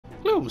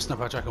Hello,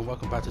 Snapper Jack, and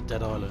welcome back to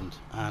Dead Island.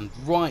 And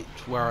right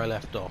where I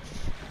left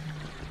off,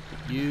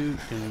 you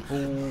can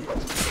all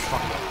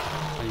fuck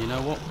off. And you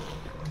know what?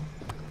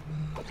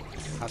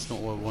 That's not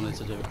what I wanted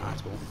to do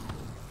at all.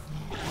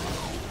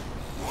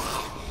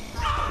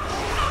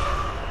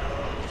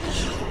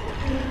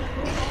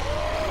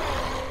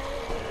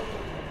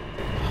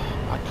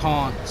 I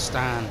can't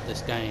stand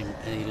this game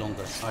any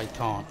longer. I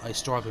can't.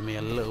 It's driving me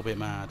a little bit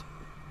mad.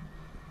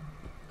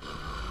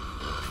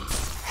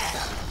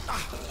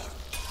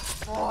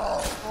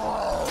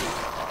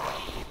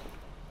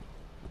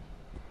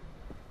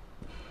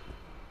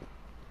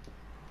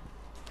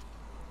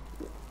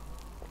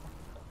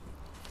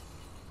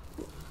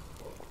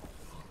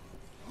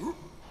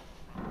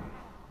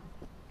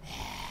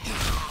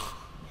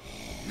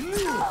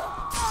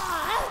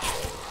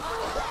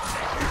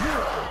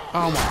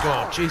 Oh my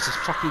god, Jesus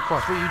fucking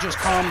Christ, will you just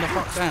calm the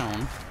fuck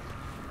down?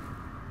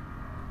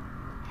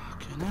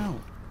 Fucking hell.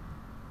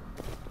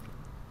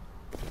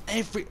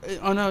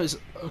 I know it's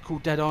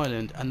called Dead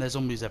Island and there's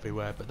zombies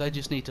everywhere, but they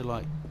just need to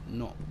like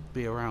not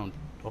be around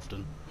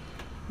often.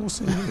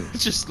 What's in here?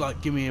 Just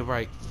like give me a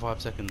break for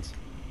 5 seconds,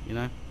 you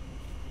know?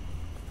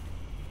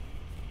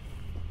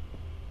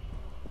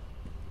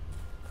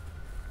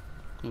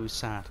 It was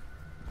sad.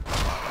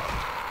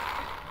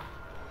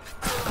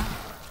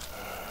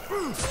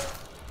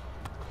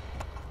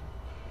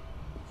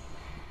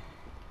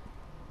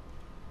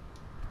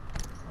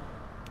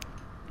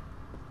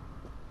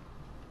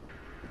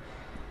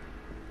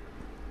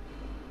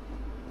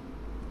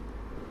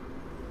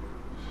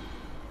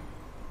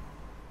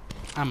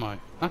 Ammo.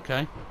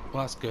 Okay.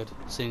 Well, that's good,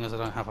 seeing as I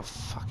don't have a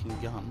fucking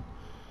gun.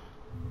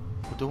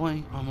 Or do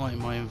I? I might in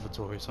my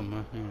inventory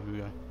somewhere. Here we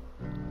go.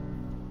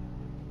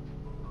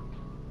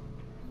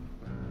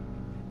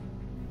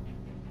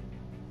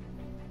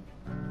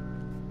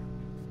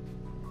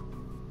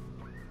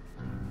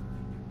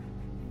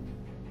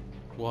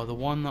 Well, the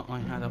one that I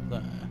had up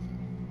there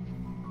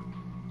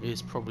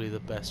is probably the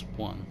best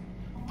one.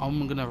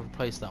 I'm going to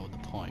replace that with the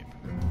pipe.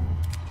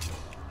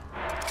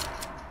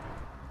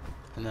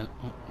 And then,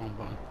 oh, wrong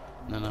button.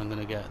 And then I'm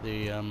going to get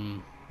the, get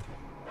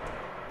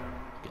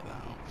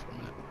that out for a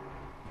minute.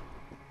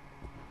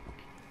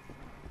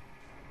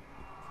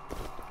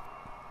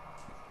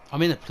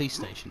 I'm in a police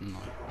station,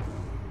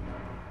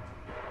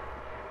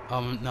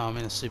 aren't I? No, I'm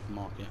in a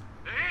supermarket.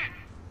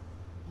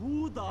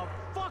 Who the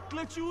fuck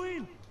let you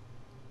in?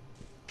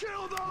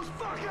 Kill those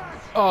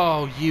fuckers!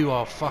 Oh, you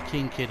are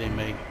fucking kidding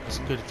me. It's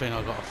a good thing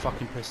I got a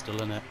fucking pistol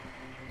in it.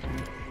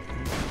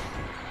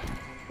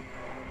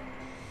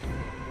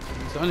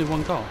 Is there only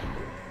one guy?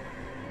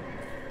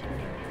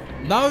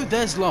 No,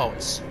 there's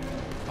lots.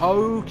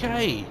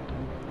 Okay.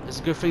 It's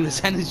a good thing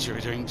there's energy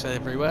drinks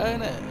everywhere,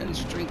 isn't it?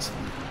 Energy drinks,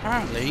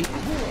 apparently.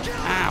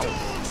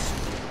 Ow.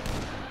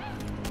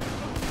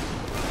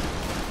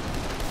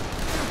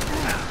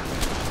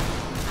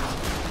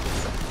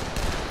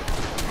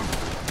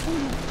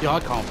 Yeah, I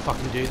can't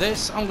fucking do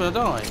this. I'm gonna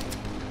die.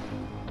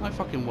 No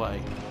fucking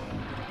way.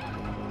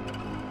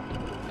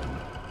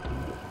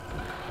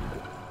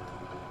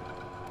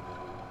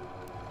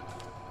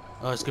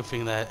 Oh, it's a good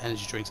thing there are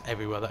energy drinks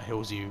everywhere that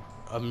heals you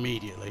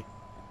immediately.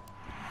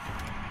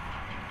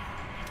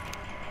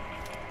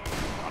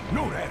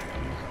 Know that.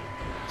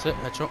 That's it,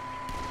 headshot.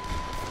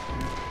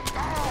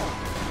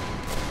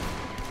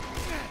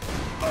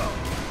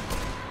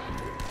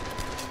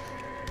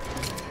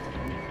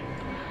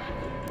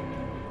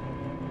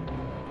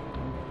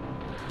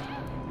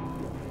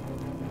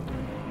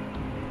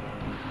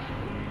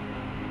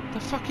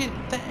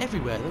 They're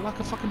everywhere, they're like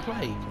a fucking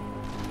plague.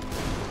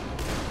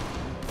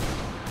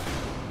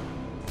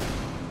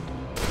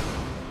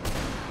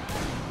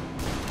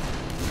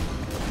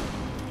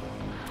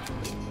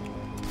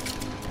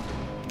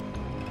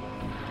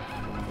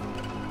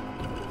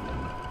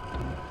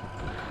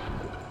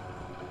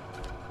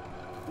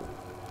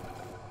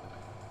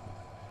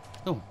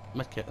 Oh,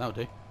 medkit, that'll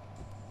do.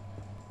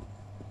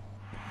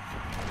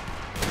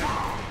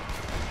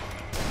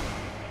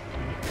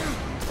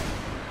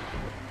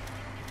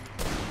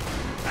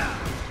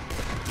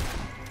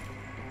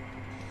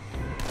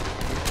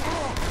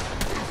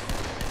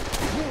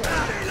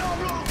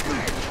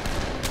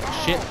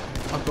 Shit,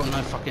 I've got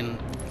no fucking...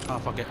 Oh,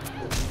 fuck it.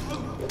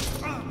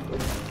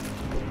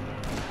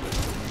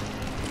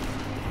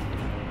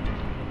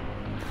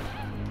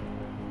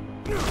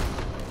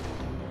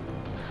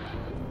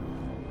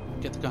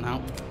 Get the gun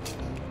out.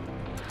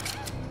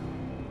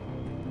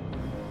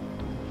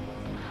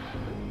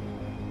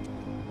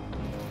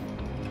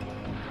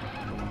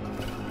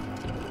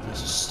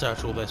 Let's just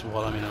search all this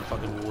while I'm in a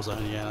fucking war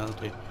zone. Yeah,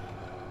 that'll do.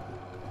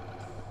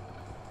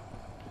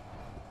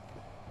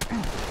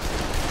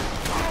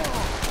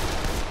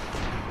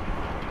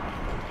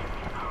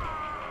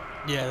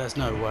 Yeah, there's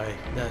no way.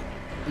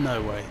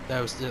 No way.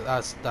 That's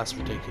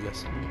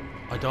ridiculous.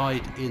 I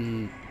died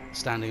in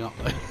standing up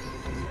though.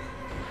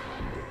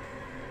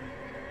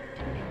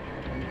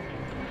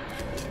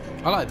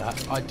 I like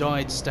that. I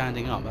died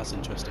standing up. That's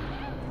interesting.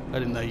 I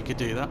didn't know you could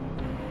do that.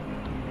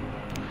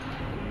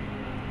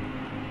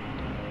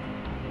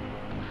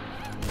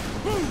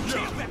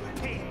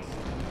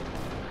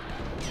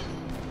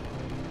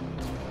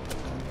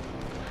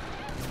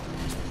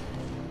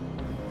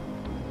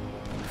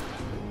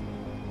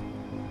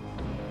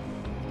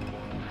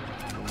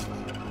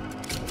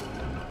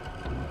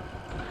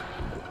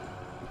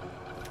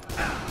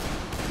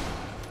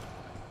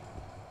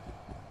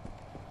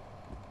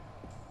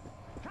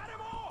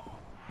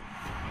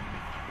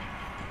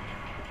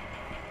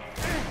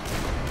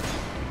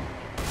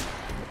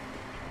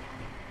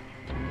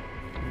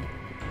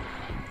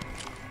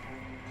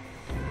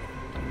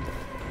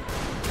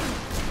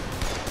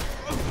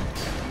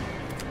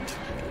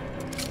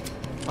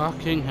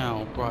 Fucking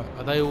hell. Right,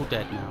 are they all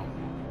dead now?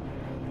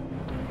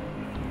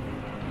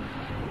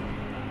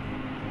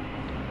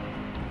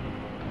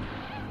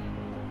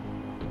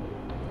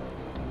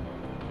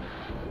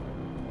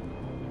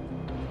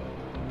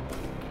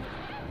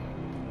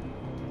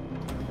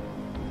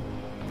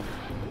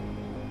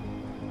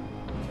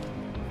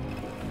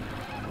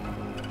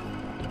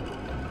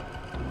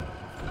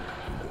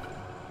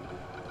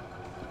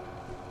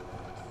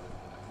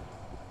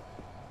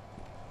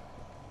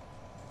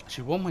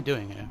 Actually, what am I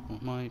doing here?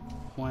 What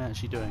am I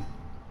actually doing?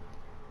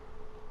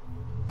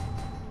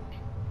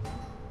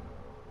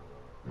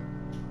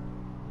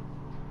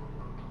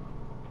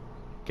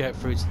 Get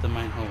through to the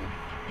main hall.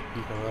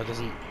 Okay, well that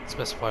doesn't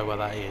specify where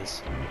that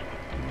is.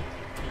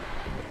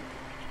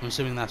 I'm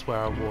assuming that's where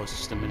I was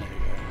just a minute ago.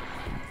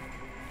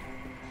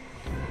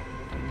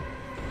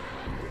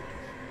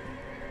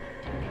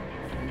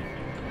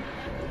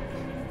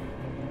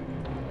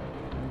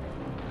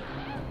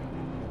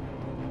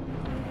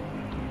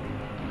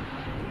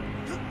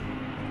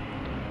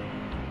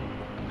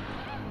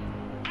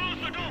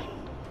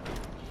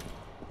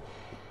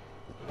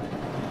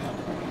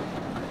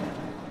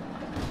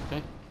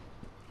 Okay.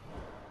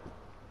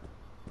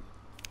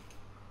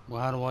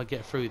 Well, how do I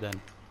get through then?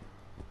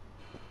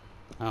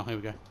 Oh, here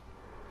we go.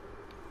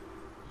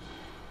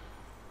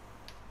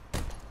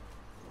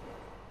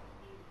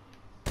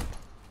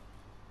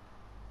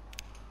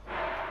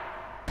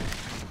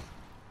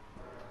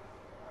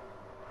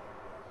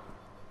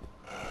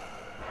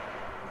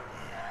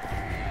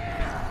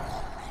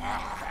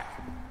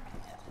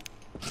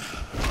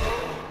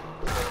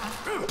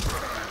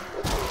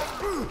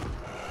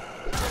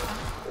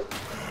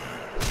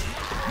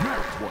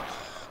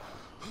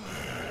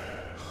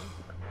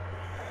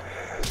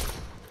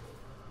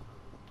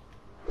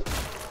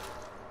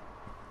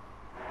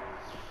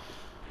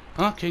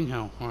 Fucking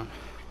hell, right.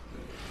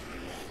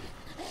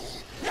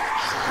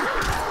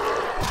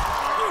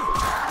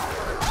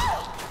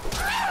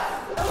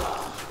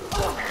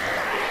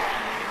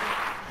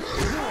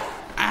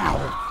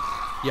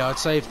 Ow! Yeah, I'd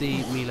save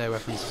the melee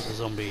weapons for the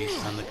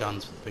zombies and the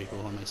guns for the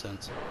people, that makes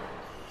sense.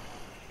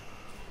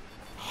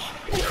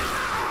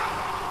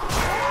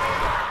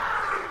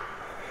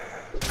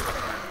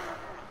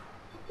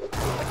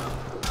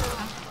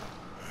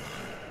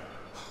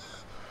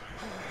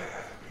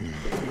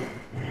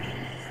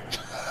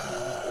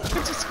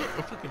 Just hit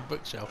a fucking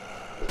bookshelf.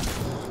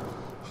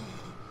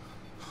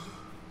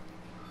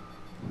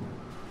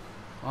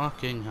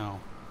 Fucking hell.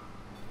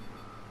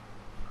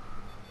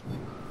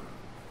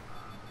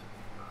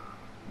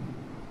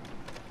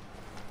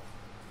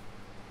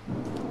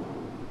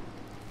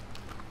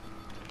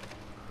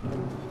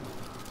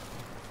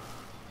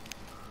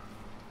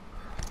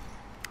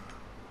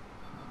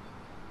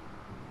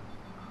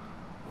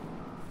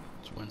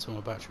 Just wait until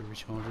my battery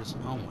recharges.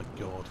 Oh my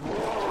god.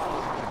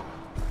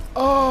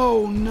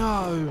 Oh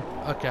no!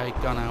 Okay,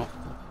 gun out.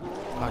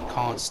 I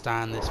can't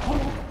stand this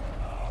fucking...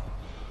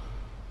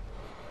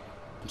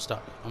 I'm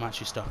stuck. I'm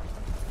actually stuck.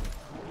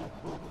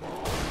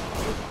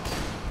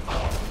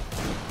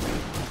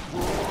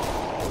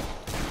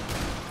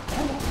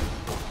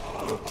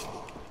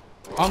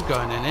 I'm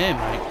going in here,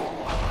 mate.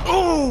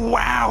 Oh,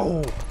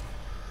 wow!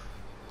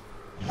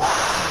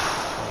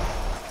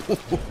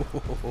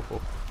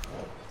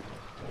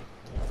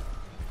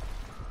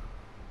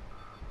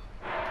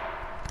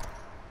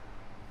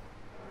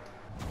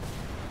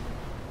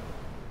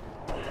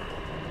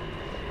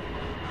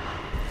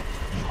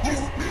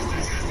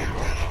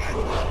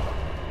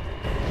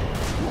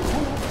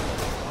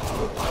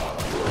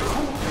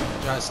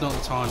 Yeah, it's not the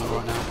time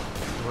right now.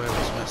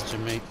 Whoever's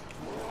messaging me.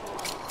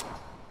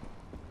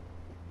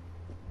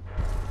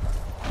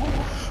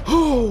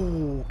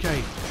 Oh,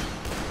 okay.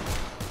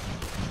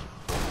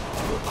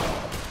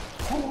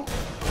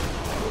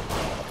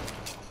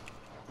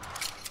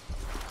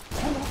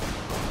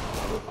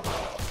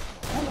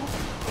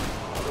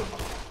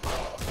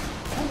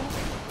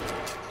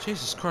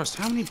 Jesus Christ,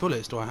 how many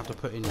bullets do I have to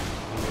put in?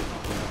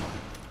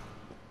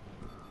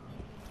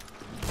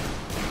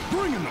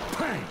 Bring in the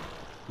pain.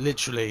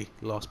 Literally,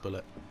 last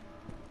bullet.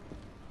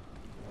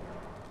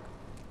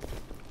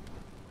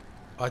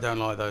 I don't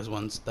like those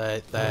ones.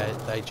 They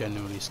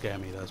genuinely scare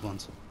me, those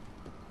ones.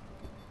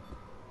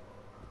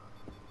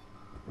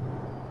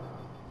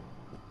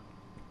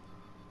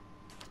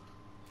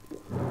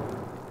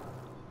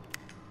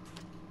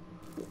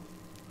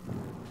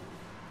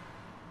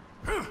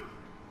 Oh,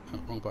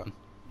 wrong button.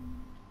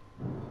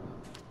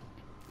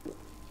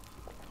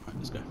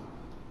 let's go.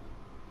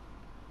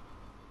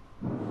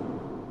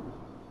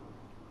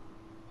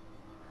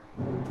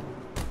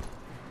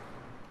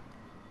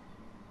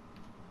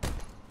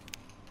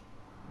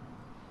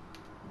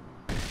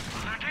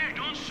 Hey,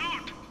 don't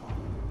shoot!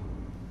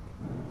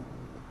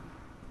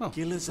 Oh.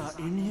 Killers are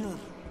in here.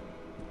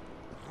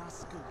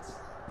 Rascals.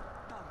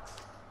 Thugs.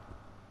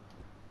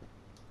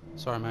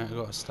 Sorry, mate. I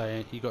gotta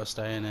stay. You gotta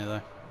stay in here,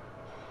 though.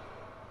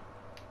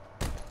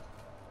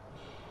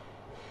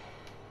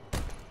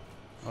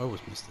 I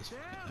always miss this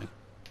fucking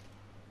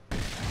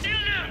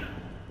thing.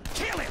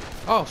 Kill him!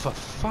 Oh, for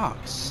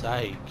fuck's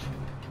sake!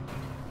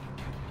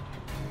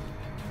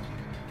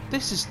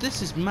 This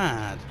is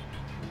mad.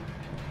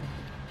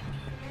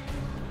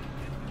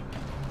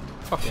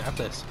 Fuck it, have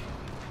this.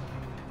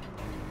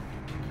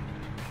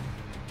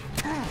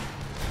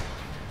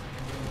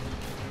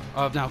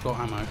 Oh, I've now got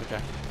ammo.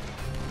 Okay.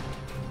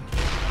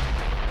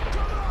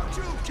 Come out,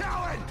 you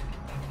coward!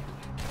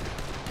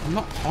 I'm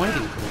not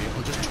hiding from you.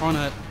 I'm just trying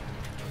to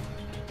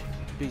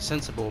be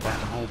sensible about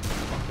the whole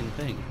fucking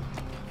thing.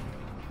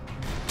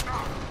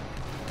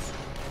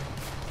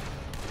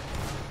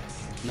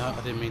 No,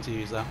 I didn't mean to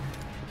use that.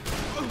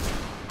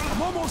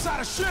 I'm almost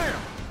out of share!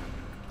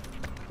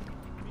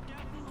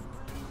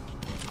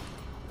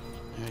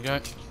 Here we go.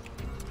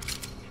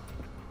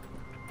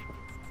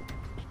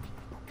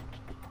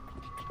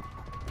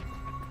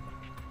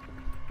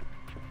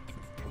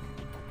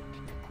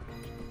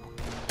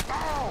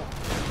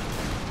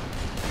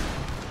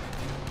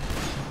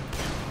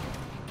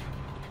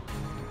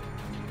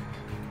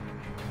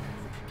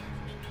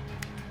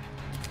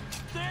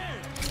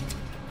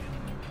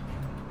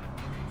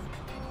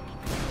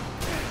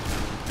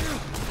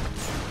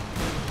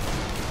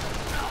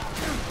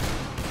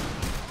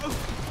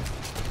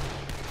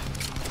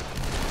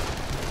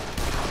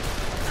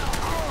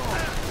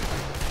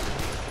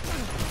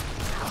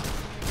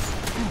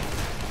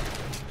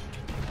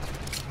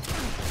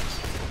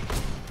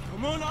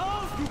 Come on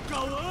out, you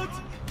cowards!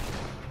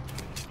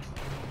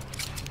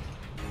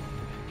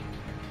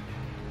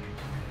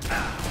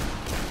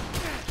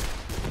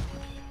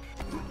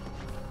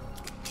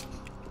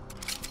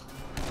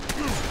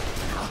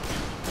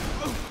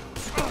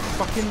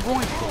 Fucking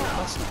rifle.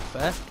 That's not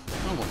fair.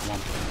 I want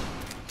one.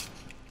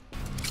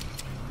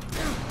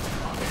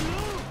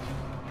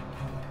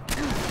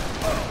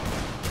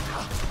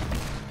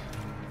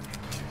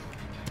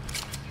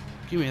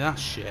 Give me that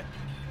shit.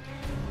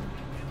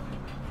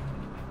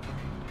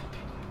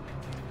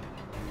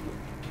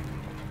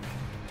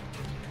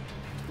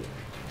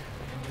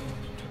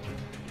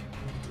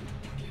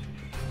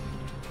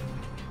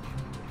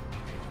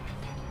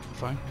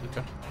 Fine,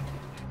 okay.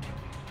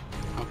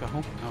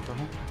 Alcohol,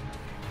 alcohol.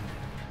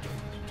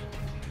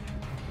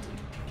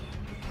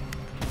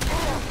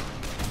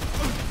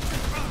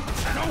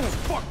 And I will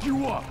fuck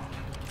you up!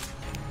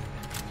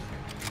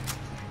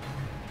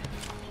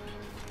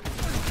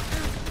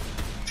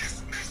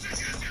 This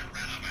message is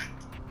irrelevant!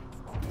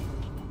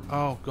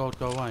 Oh god,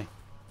 go away.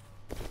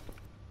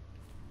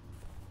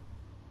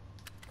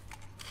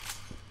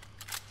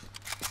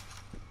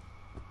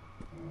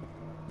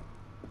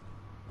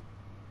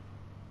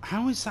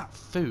 How is that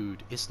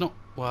food? It's not...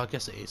 Well, I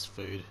guess it is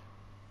food.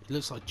 It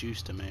looks like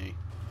juice to me.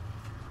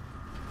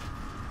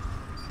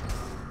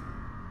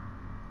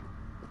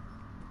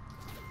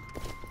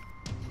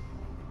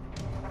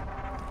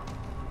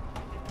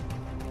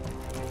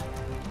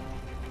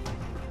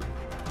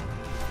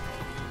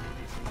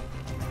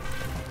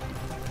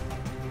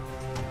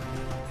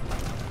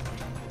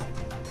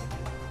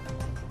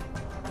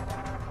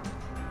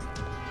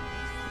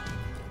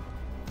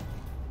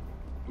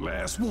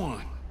 Last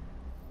one.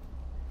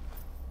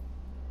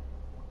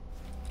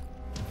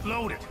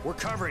 Load it. We're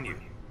covering you.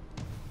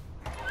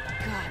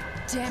 God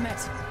damn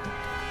it.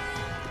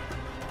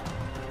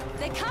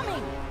 They're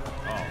coming!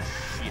 Oh,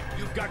 shit.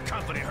 You've got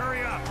company.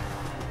 Hurry up!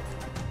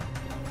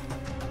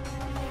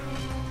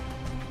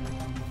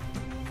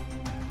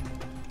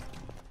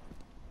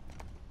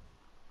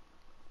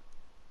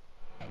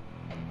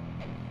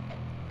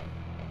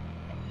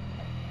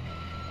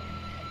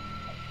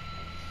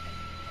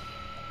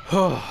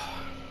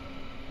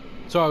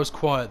 So I was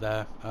quiet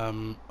there. I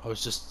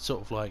was just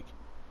sort of like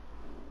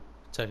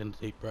taking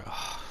a deep breath.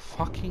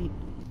 Fucking...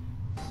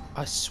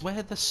 I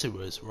swear the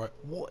sewers, right?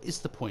 What is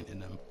the point in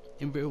them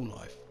in real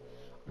life?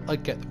 I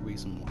get the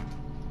reason why.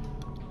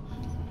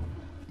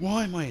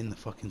 Why am I in the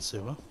fucking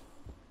sewer?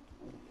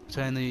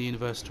 Turn the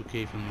universal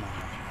key from the map.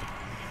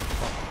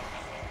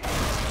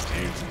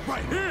 Hands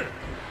right here!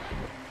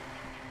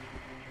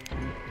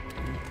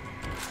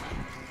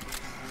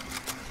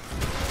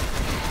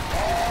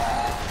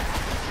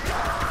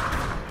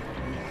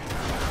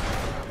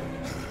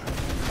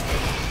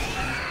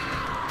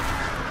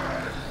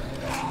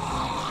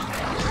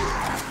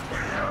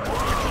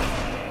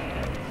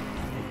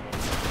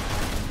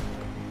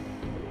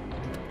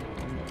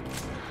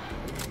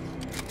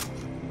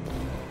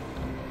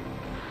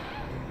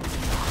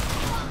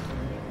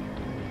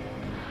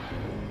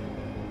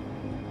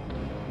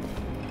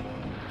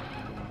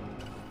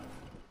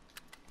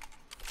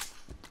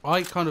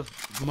 I kind of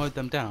mowed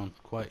them down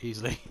quite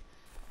easily.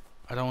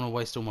 I don't want to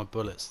waste all my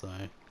bullets though.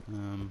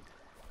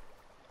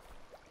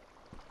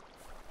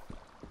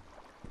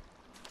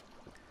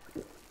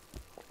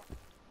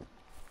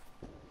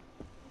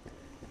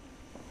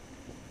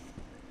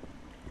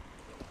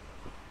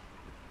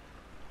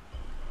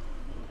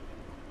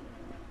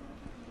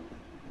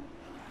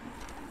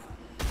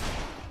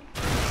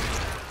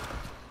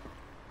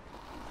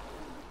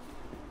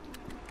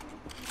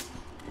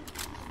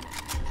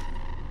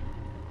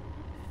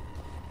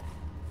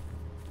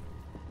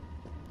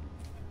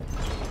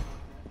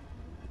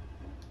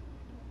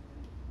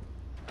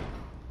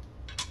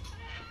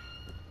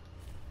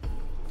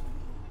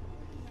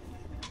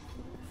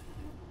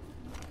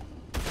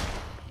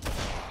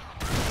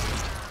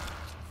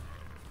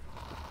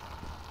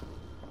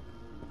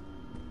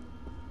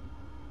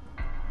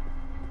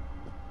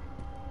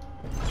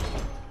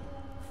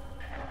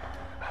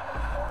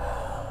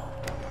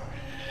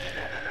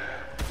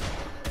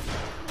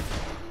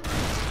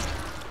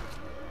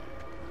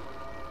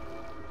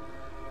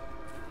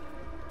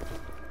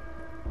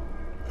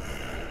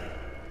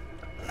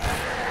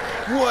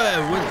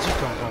 Whoa, where did you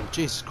come from?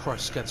 Jesus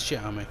Christ, scared the shit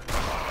out of me.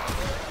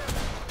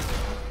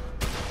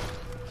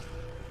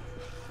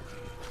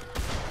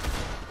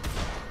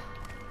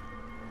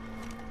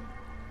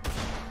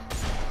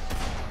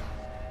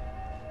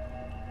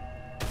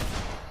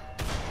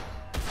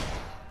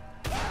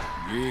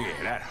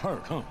 Yeah, that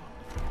hurt, huh?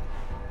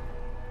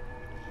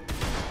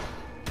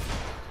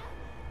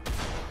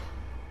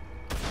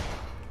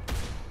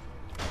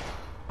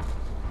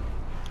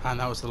 And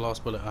that was the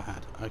last bullet I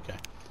had. Okay.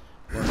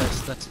 Well,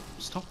 let's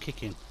stop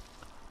kicking.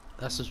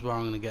 That's just where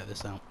I'm going to get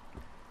this out.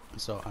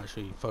 And start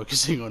actually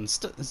focusing on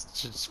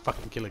just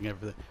fucking killing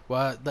everything.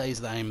 Well, that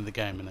is the aim of the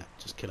game, isn't it?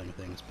 Just killing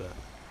things, but...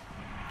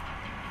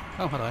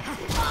 Oh, hello.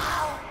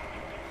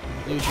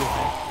 Lose your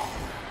head.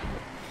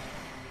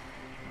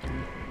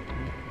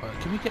 Right,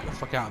 can we get the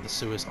fuck out of the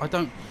sewers? I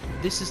don't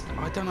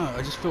know,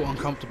 I just feel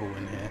uncomfortable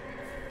in here.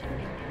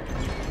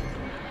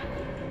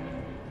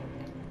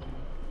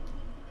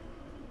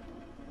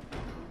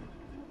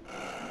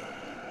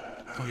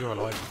 Oh, you're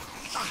alive.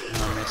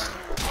 No, I missed.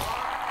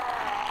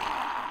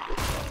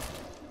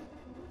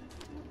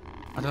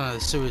 I don't know,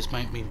 the sewers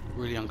make me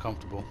really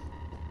uncomfortable.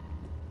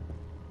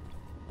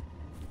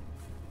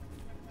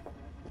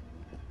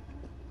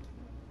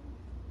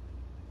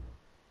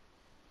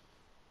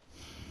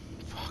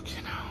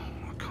 Fucking hell,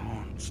 I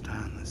can't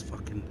stand this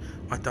fucking...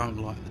 I don't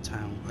like the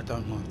town. I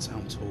don't like the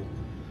town at all.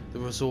 The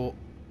resort,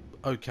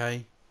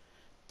 okay.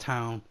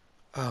 Town,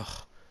 ugh.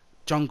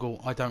 Jungle,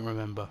 I don't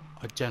remember.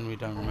 I generally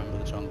don't remember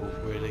the jungle,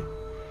 really.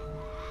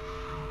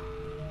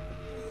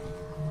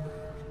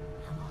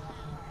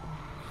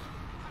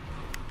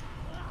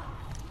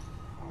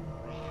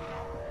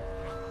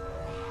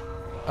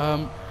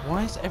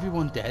 Why is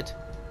everyone dead?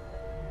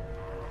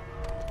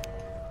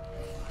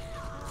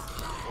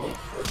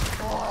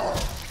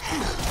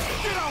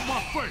 Get out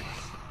my face!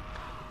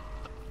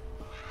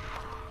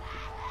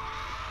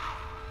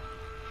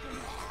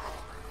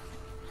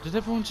 Did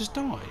everyone just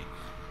die?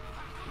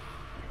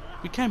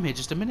 We came here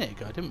just a minute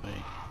ago, didn't we?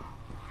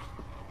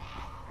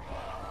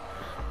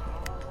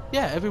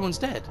 Yeah, everyone's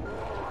dead.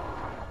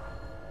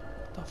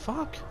 What the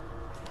fuck?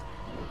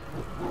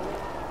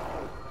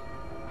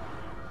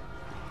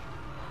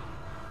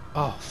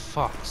 Oh,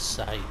 fuck's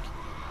sake.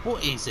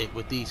 What is it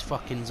with these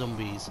fucking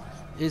zombies?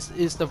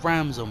 Is the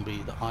ram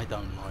zombie that I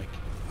don't like.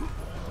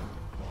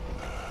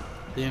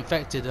 The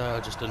infected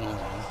are just annoying.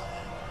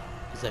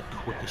 Because they're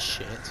quick as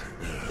shit.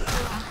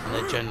 And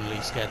they generally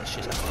scare the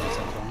shit out of me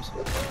sometimes.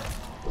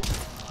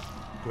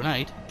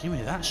 Grenade? Give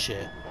me that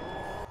shit.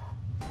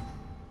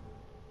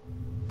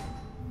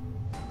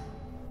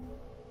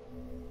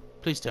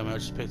 Please tell me I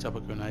just picked up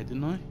a grenade,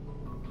 didn't I?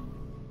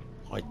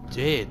 I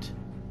did.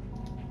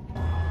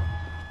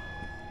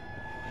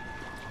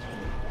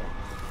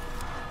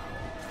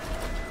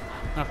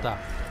 Have that.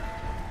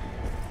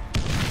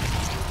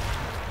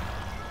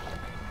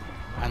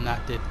 And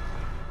that did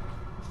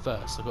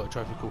first. I got a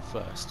trophy called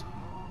first.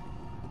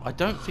 I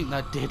don't think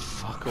that did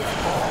fuck all.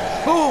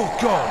 Oh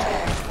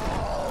god!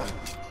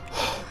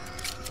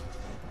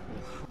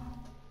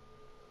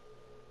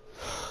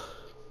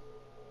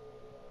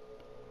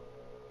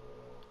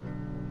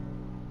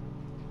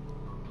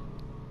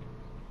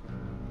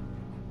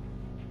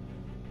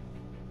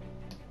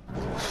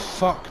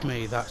 Fuck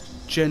me, that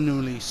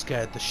genuinely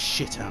scared the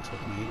shit out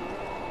of me.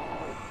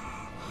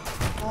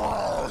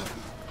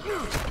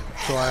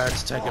 So I had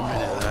to take a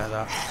minute there,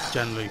 that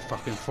generally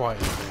fucking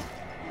frightened me.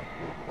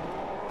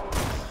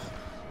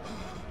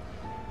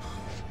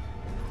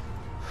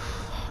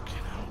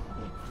 Fucking hell.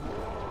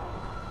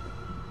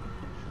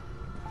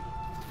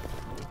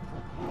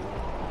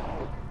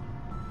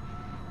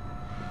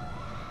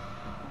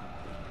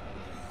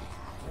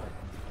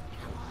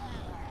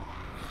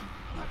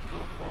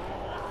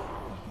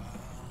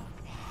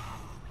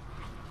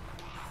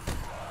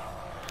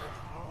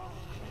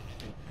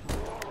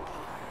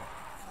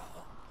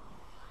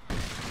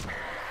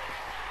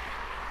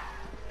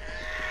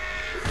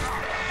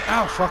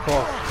 Ow, fuck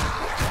off.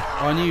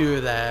 Oh, I knew you were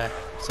there,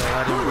 so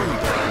that didn't really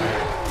bother me.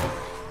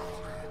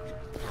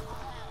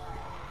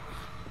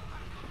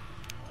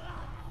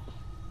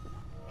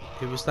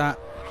 Who was that?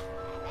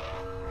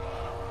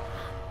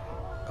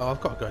 Oh,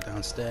 I've got to go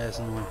downstairs,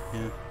 haven't I?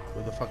 Yeah,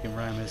 where the fucking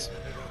ram is.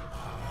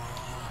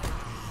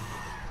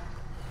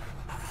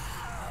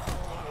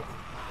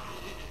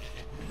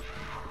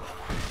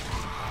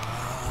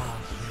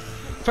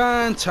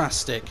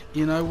 Fantastic.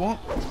 You know what?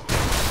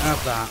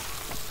 Have that.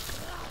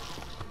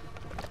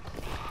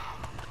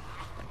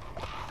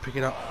 Pick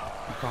it up.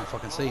 I can't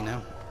fucking see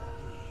now.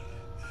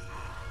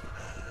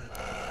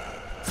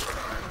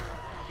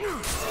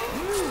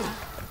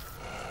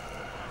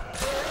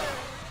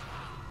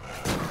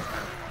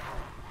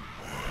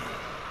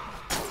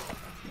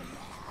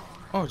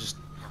 Oh, just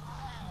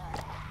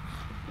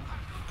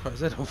cut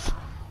his head off.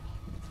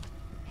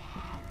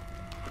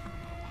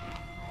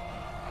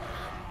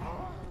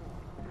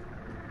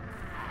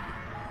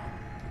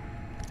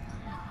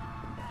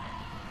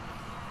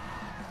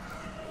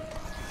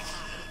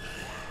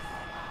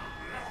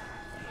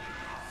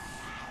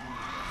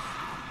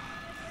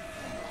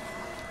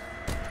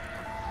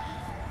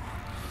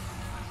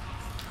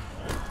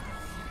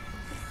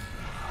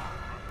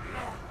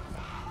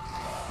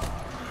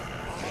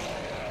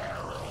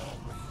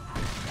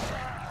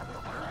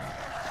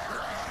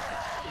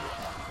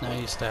 No,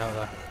 you stay out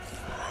there.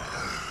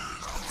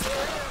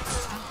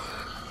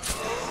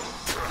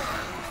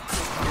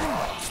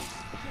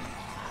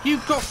 You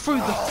got through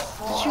the...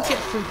 Did you get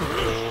through the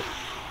door?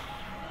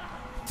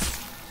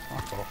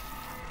 Fuck off.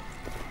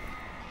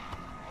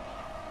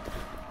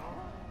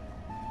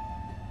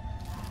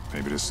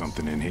 Maybe there's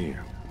something in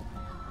here.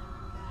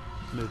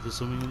 Maybe there's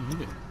something in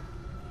here.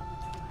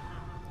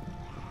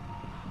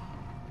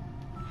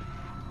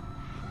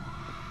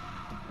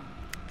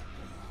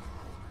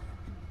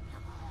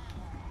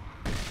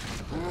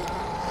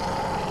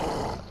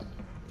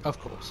 Of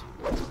course.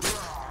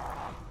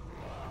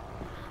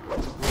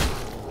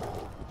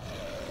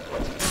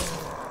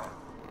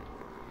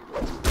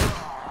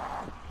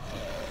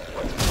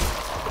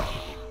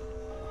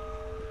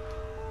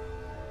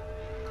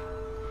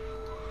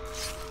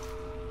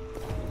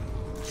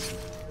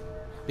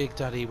 Big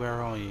Daddy, where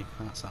are you?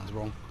 That sounds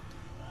wrong.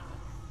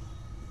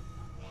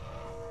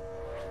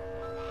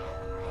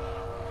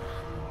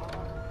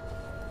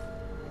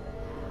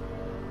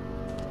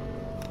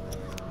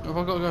 Have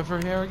I got to go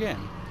through here again?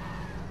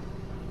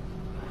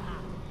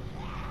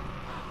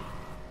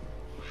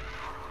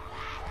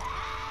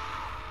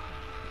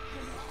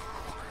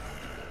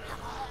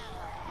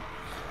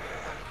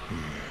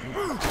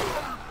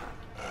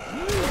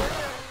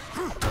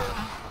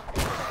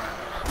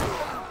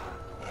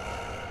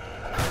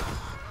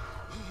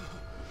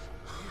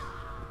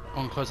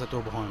 I'm gonna close that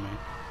door behind me.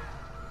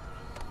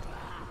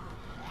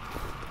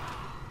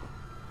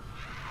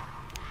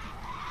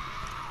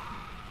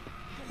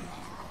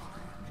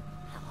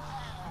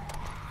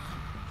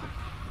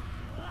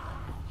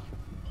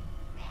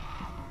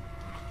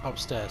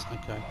 Upstairs,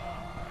 okay.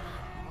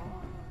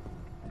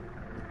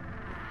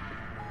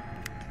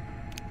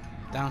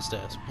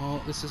 Downstairs.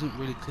 Well, this isn't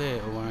really clear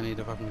to where I need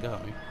to fucking go.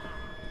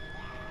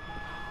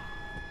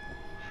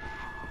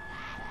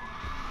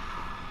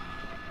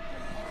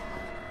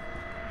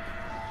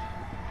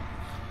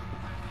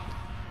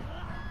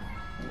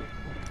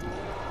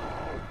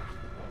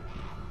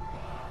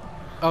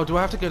 Oh, do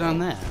I have to go down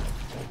there?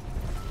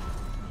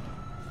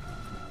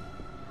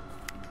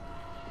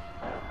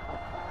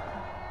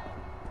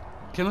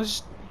 Can I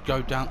just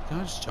go down? Can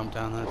I just jump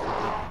down there?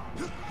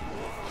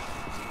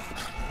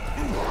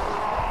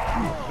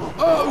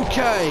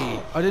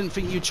 Okay! I didn't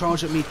think you'd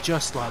charge at me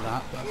just like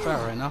that, but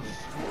fair enough.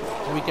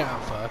 Let me get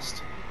out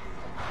first.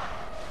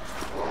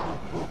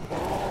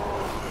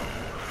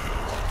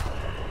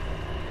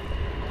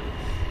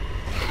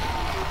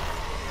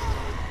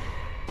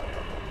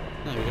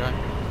 There we go.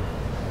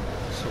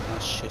 Sort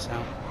that shit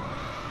out.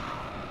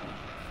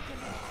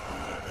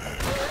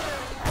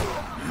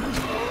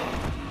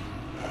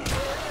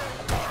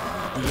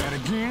 Do that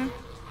again?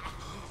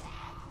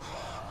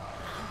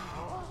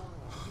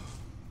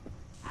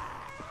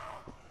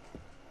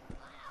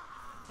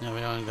 Yeah,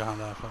 we only go out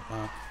there, fuck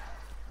that.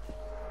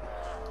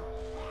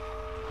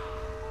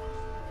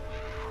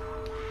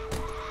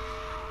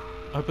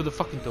 Open the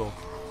fucking door.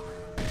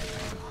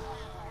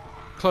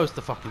 Close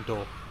the fucking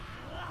door.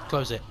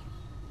 Close it.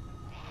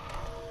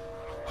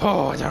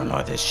 Oh, I don't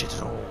like this shit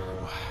at all.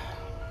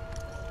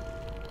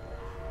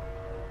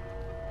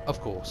 Of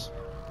course.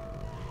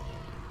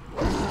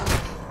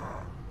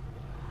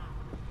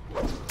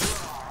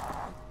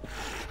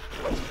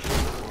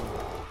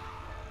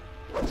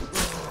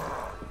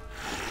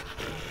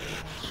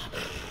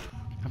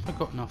 Have I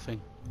got nothing?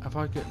 Have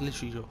I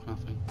literally got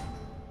nothing?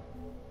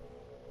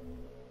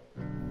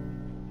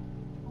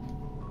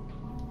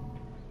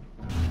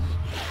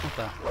 What's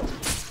that?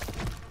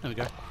 There we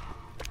go.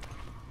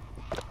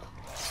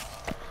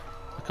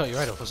 I cut your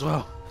head off as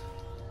well.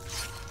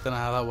 Don't know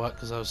how that worked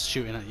because I was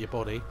shooting at your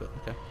body, but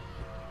okay.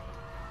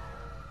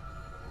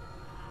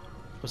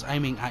 was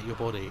aiming at your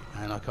body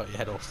and I cut your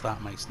head off.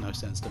 That makes no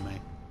sense to me.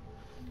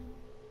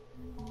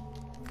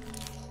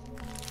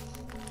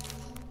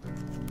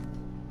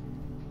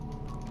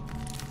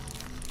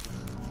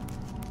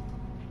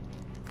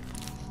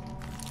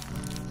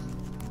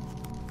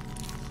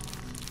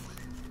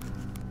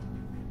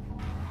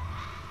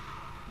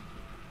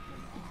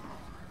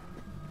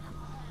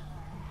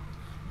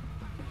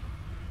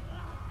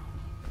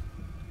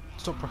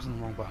 Stop pressing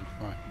the wrong button.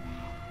 Right.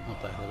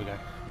 Up there. There we go.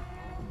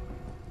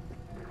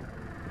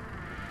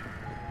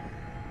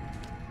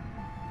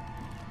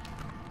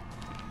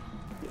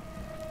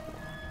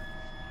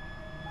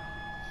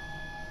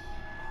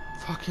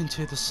 Fucking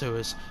to the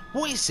sewers.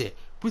 What is it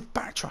with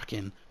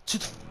backtracking to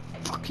the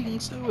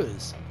fucking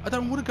sewers? I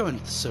don't want to go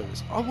into the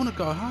sewers. I want to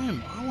go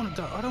home. I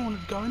don't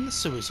want to go in the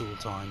sewers all the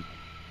time.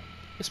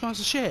 It smells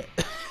of shit.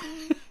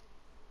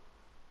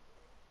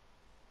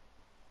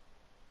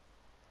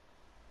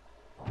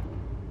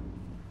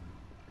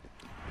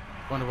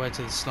 Find a way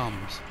to the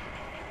slums.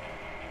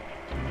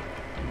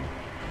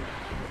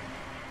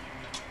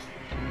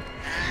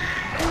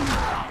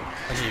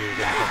 I knew you were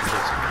going to fucking do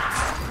something.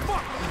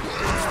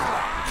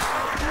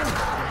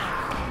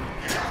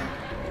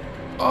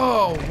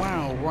 Oh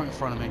wow! Right in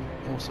front of me.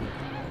 Awesome.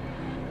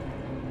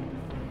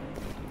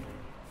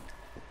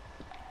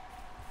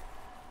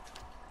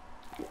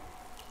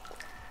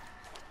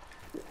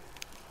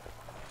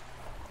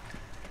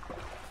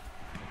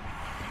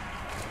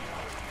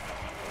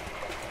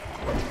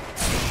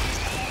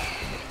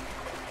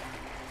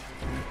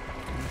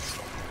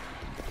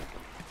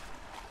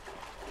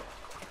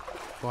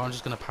 Well, I'm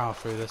just gonna power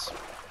through this.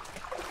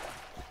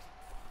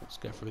 Let's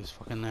get through this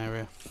fucking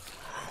area.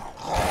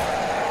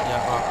 Yeah,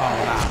 well, I can't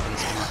when that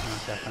happens.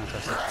 Okay,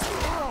 fantastic.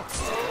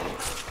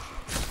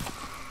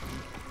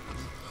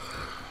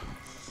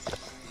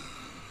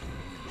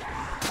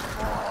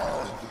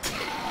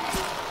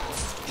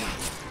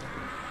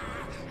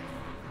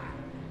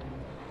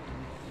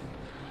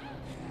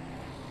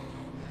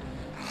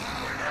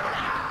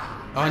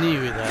 I knew you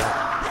were there.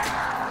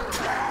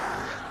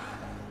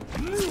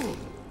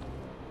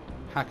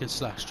 Hack and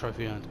slash,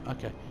 trophy earned.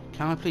 Okay,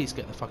 can I please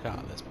get the fuck out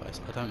of this place?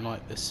 I don't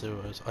like this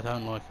sewers. I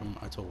don't like them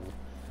at all.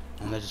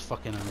 And they're just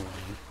fucking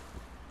annoying.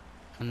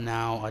 And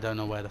now I don't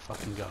know where to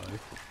fucking go.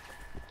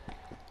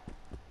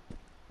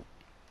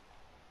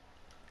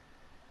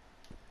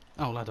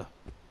 Oh, ladder.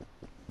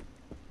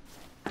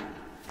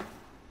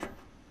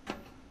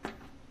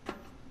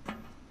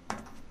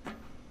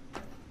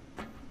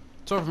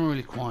 Sorry if I'm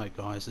really quiet,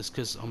 guys. It's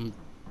because I'm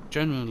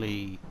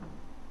generally...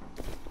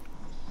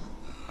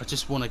 I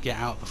just want to get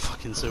out the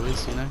fucking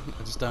sewers, you know?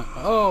 I just don't...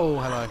 Oh,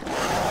 hello.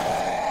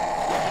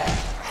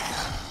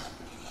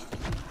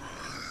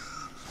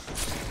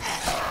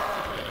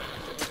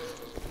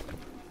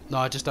 No,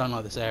 I just don't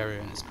like this area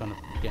and it's kind of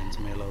getting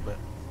to me a little bit.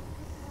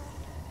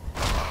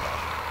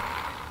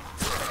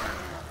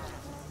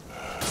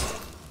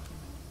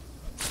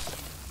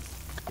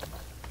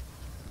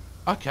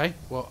 Okay,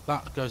 well,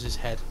 that goes his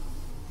head.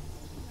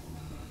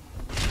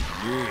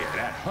 Yeah,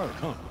 that hurt,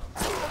 huh?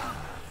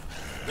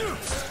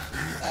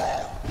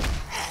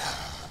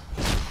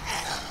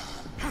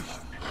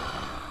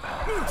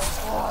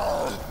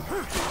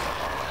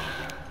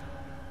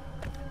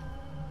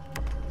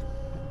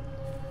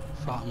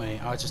 Fuck me,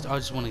 I just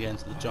want to get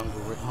into the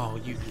jungle. Oh,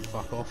 you can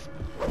fuck off.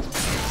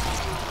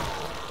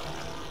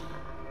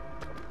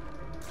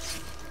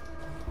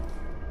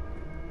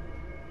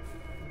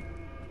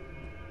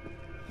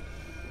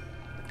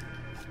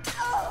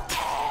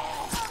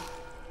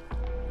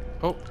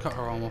 Oh, cut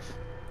her arm off.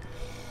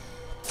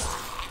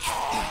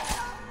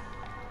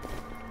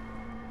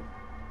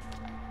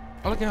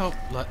 I like how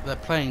like they're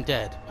playing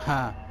dead.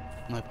 Ha,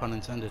 no pun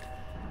intended.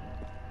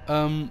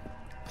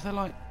 They're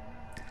like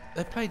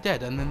they play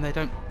dead and then they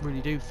don't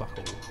really do fuck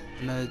all,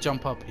 and then they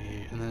jump up at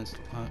you, and then it's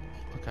like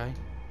okay,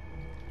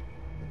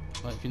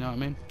 like if you know what I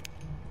mean.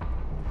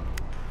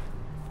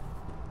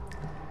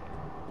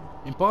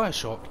 In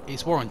BioShock,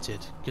 it's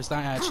warranted because they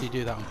actually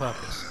do that on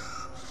purpose.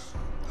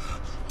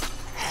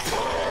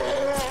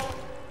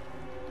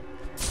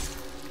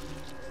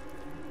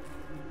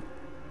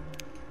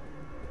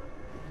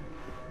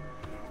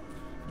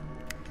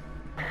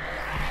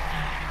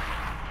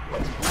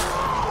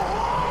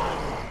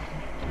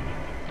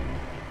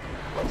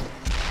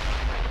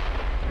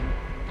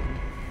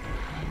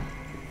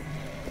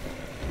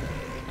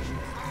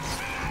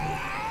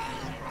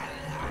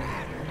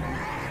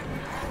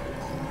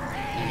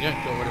 There you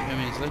go, got rid of him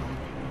easily.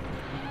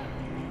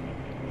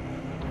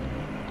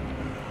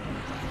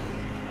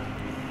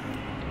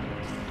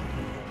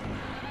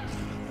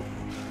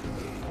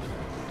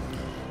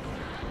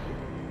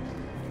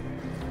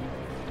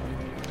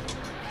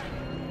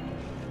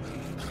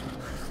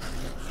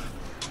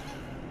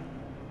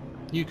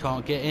 You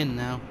can't get in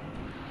now.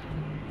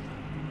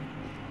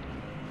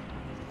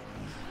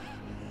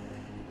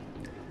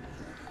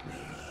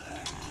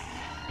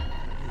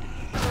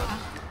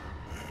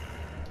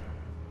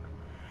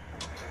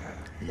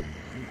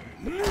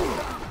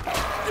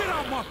 Get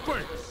out my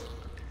face!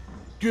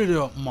 Get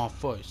out my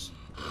face.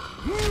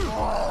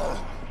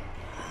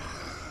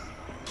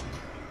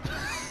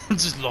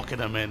 Just locking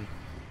them in.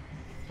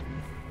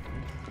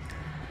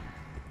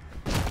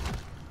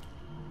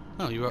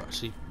 Oh, you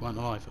actually weren't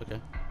alive, okay.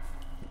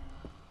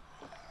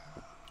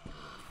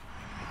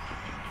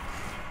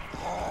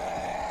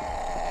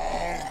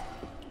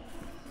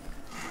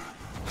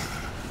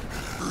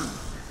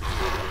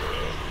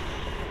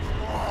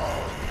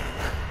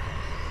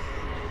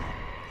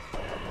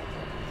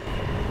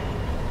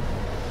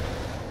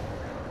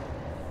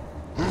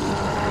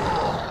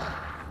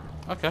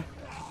 Okay.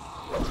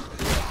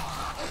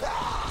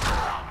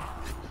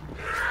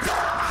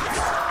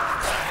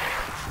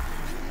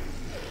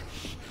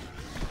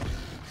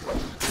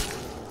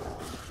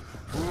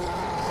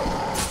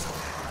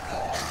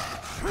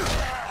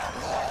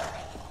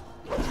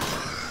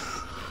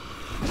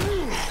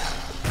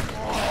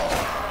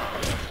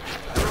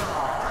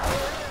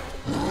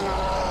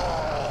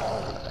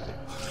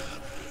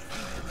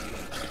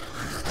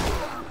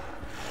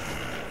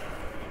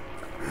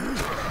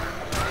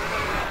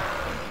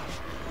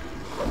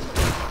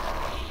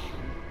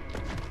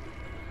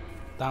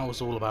 That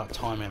was all about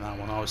timing, that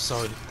one. I was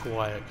so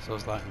quiet because I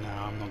was like,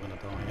 nah, I'm not going to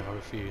die, I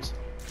refuse.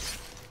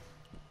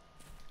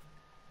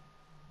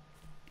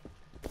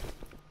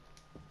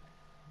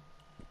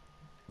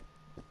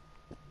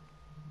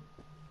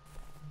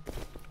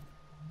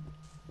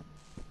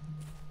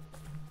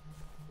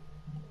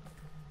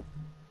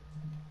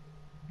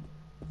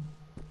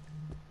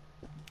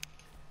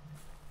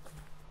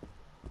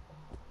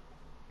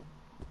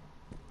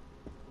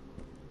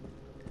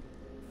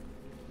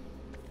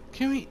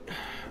 Can we...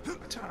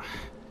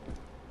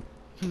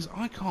 Because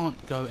I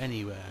can't go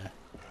anywhere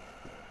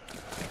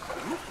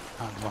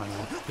at the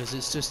moment because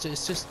it's just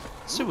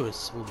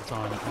sewers all the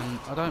time, and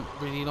I don't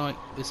really like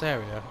this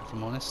area, if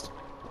I'm honest.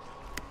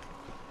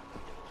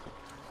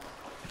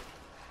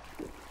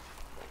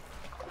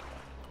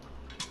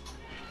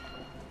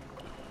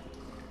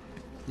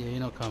 Yeah,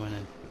 you're not coming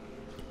in.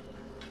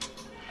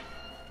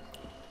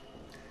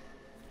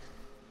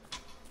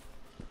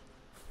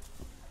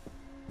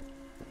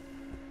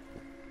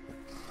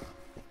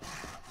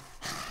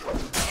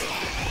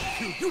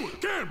 You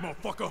dead,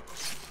 motherfucker!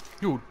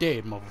 You're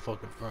dead,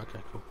 motherfucker. Right, okay,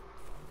 cool.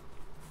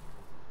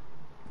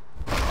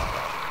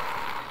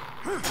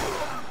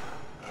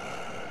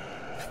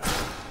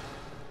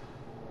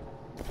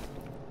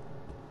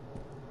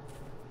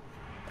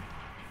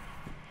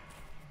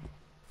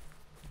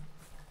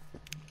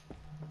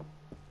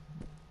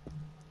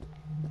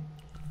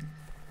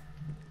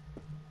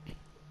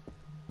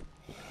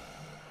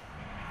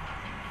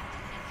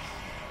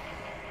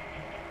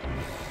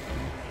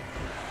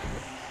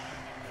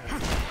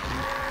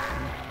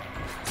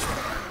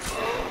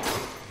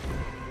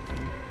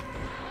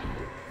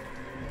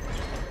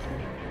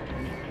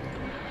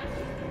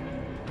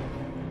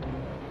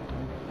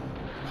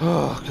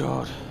 Oh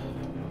god.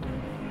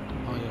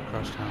 Oh yeah,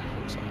 crash down,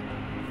 looks like.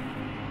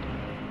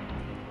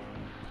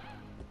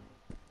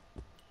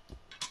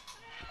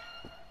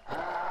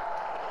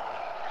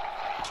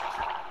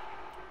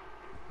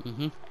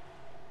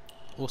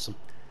 Awesome.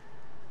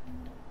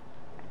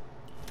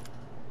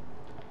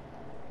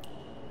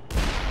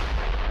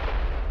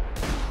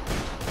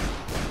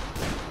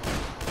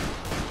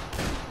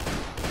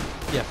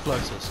 Yeah,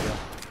 floaters, yeah.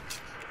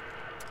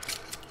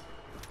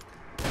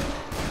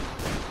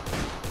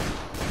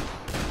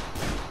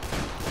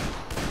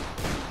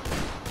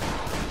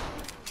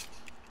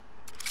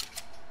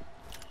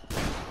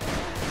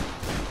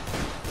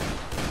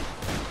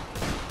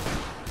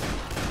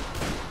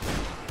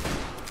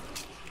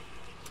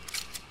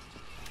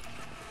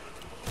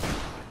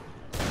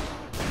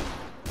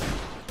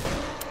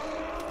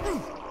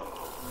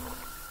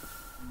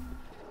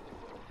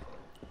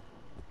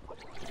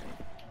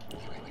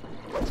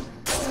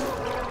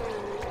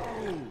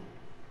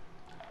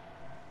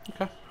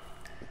 Okay.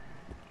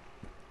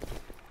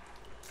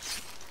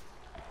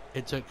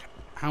 It took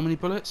how many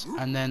bullets?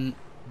 And then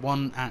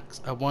one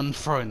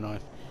throwing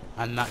knife,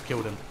 and that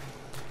killed him.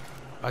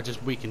 I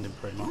just weakened him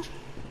pretty much.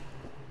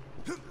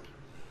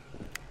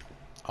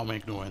 I'm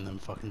ignoring them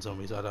fucking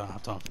zombies. I don't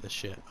have time for this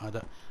shit.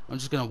 I'm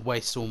just gonna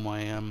waste all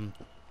my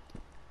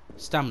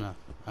stamina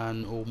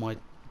and all my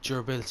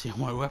durability on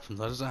my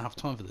weapons. I just don't have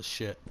time for this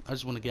shit. I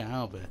just want to get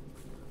out of here.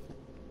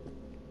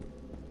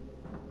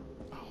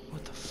 Oh,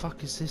 what the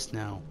fuck is this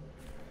now?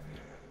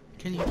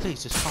 Can you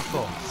please just fuck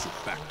off?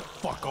 Sit back the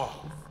fuck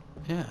off.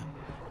 Yeah.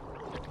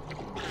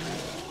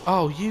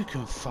 Oh, you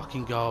can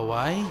fucking go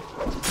away.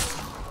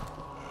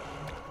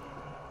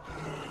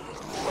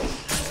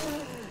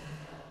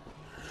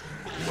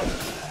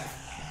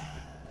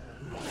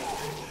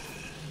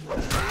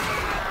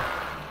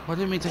 I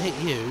didn't mean to hit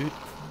you.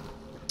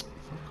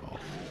 Fuck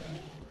off.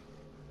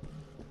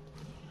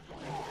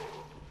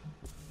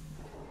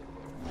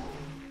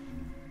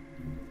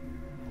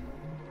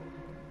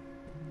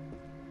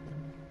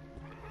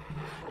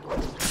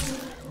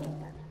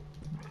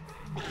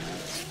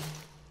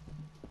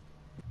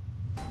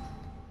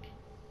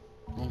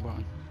 Wrong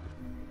button.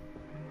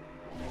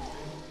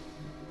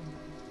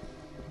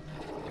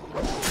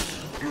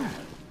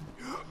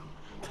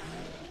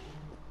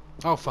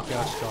 Oh fuck it,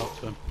 I'll just go up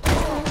to him.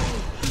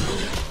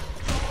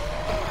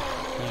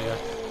 There you go.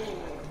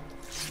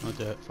 I'll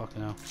do it,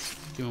 fucking hell.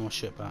 Give me my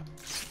shit back.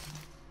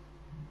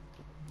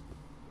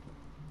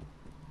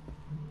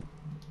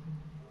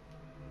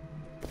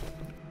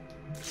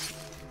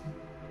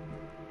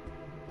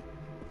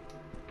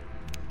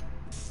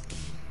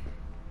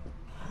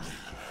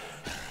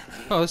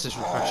 Oh, this is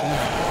refreshing.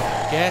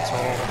 Get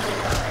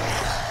off.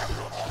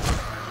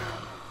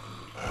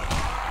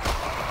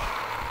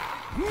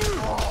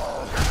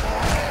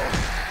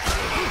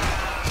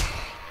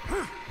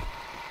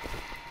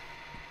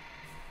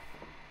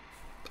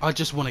 I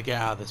just want to get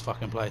out of this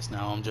fucking place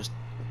now.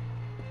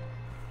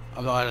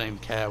 I don't even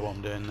care what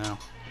I'm doing now.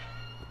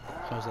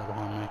 Where's that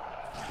behind me?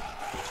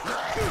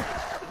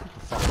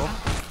 Fuck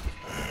off.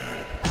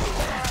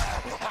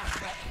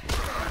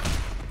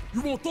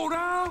 You won't throw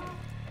down?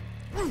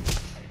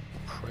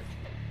 Prick.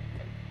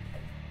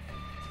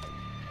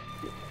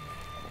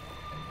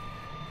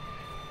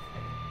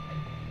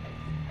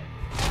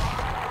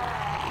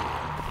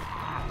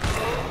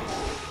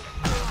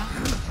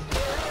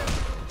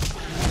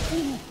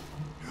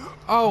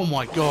 Oh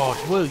my god,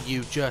 will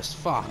you just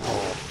fuck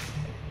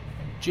off?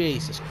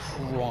 Jesus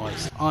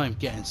Christ, I'm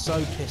getting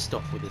so pissed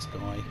off with this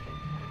guy.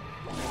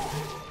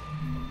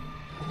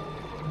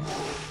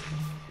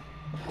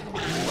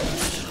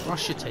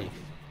 Brush your teeth.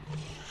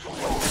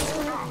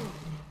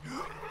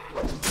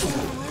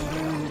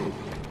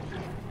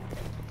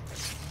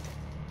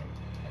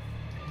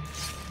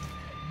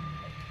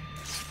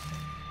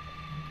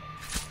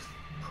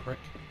 Prick,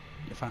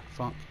 you fat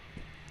fuck.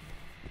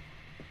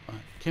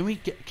 Can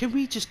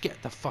we just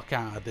get the fuck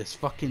out of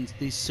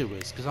these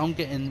sewers? Because I'm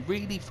getting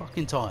really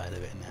fucking tired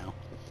of it now.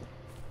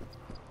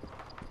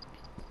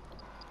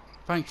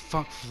 Thank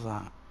fuck for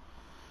that.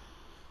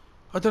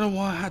 I don't know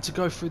why I had to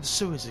go through the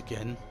sewers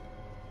again.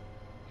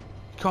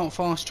 You can't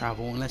fast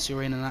travel unless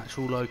you're in an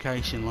actual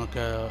location like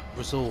a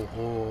resort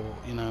or,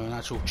 you know, an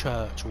actual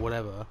church or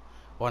whatever,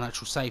 or an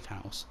actual safe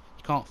house.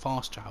 You can't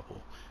fast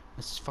travel.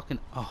 This is fucking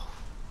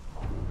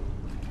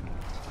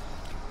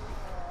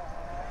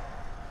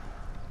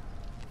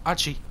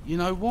Actually, you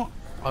know what?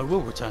 I will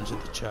return to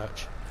the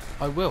church.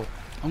 I will.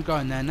 I'm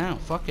going there now.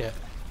 Fuck it.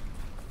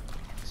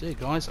 See you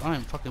guys, I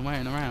ain't fucking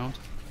waiting around.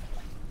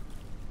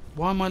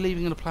 Why am I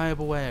leaving in a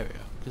playable area?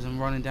 Because I'm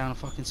running down a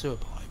fucking sewer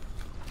pipe.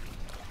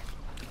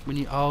 When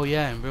you, oh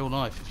yeah, in real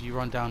life, if you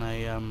run down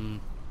a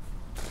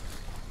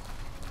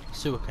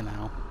sewer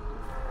canal,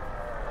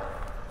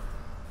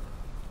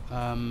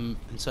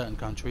 in certain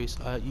countries,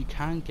 you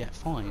can get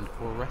fined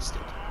or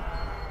arrested.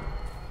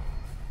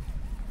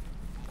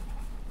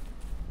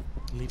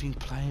 Leaving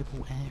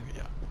playable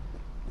area.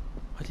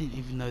 I didn't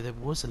even know there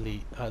was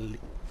an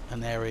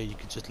area you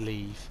could just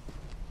leave.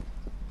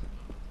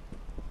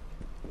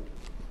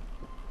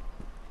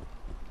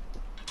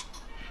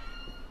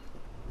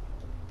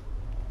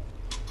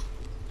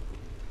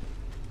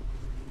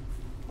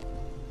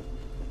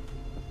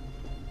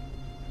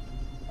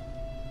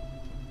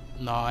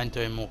 No, I ain't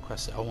doing more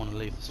quests. I want to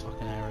leave this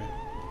fucking area.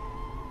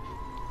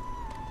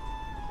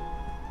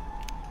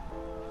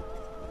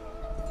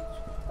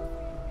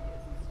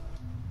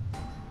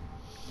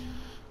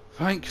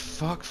 Thank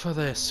fuck for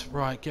this.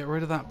 Right, get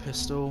rid of that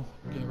pistol.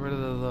 Get rid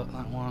of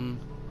that one.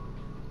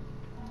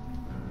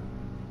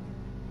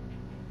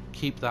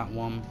 Keep that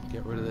one.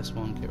 Get rid of this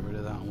one. Get rid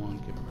of that one.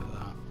 Get rid of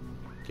that.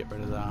 Get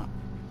rid of that.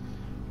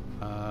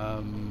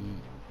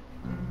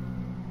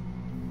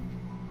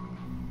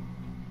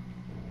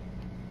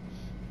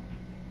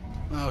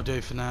 That'll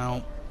do for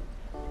now.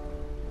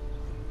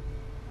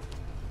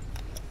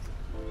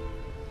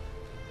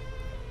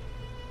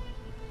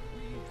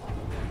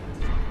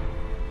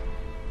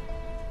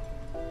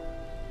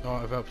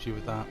 Alright, I've helped you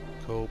with that.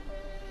 Cool.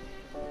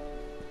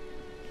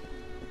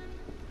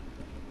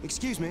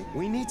 Excuse me,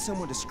 we need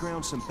someone to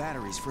scrounge some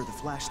batteries for the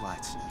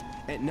flashlights.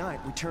 At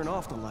night, we turn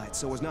off the lights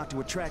so as not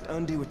to attract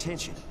undue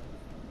attention.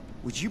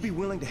 Would you be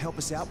willing to help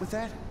us out with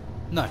that?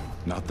 No.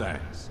 Not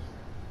thanks.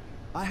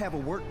 I have a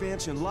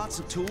workbench and lots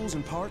of tools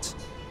and parts.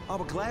 I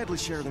will gladly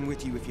share them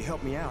with you if you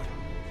help me out.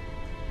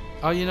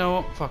 Oh, you know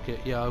what? Fuck it.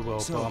 Yeah, I will,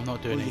 So, but I'm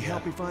not doing will it you yet.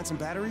 help me find some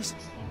batteries?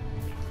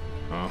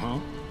 Uh-huh.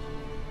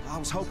 I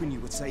was hoping you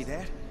would say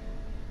that.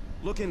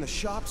 Look in the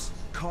shops,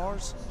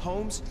 cars,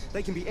 homes.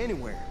 They can be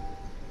anywhere.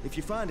 If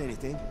you find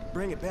anything,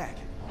 bring it back.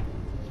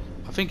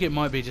 I think it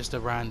might be just a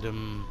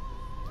random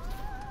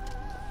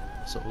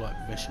sort of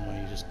like mission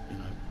where you just, you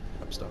know,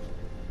 pick up stuff.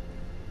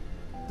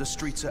 The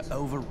streets are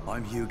over.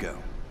 I'm Hugo.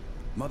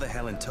 Mother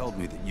Helen told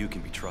me that you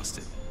can be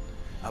trusted.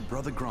 Our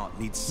brother Grant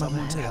needs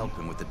someone to help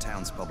him with the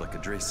town's public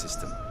address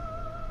system.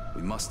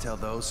 We must tell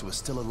those who are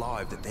still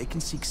alive that they can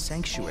seek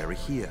sanctuary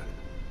here.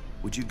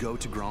 Would you go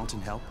to Grant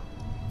and help?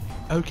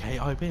 Okay,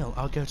 I will.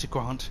 I'll go to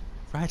Grant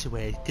right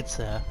away, good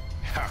sir.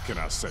 How can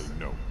I say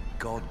no?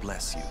 God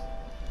bless you.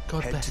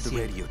 God Head bless to the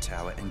you. radio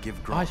tower and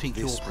give Grant I think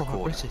this you're proper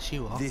recorder. British,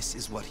 you are. This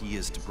is what he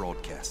is to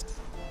broadcast.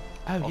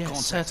 Oh I'll yes, contact him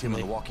on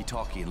certainly. the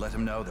walkie-talkie and let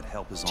him know that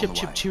help is on Chip the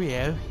chip way.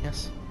 cheerio,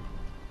 yes.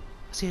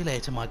 See you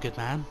later, my good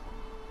man.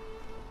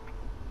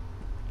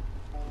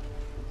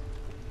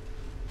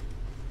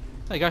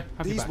 There you go.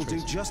 Have your These will do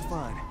batteries. just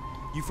fine.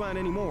 You find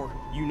any more,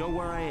 you know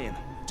where I am.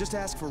 Just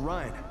ask for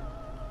Ryan.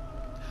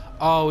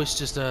 Oh, it's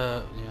just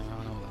a... Yeah,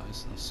 I know what that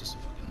is. It's just a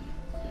fucking...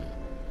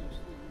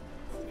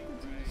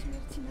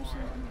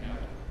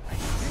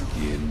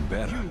 Getting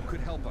better. You could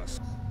help us.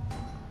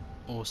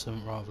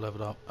 Awesome. Right, I've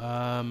leveled up.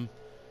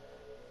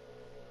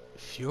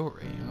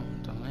 Fury. I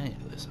haven't done any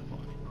of this, have I?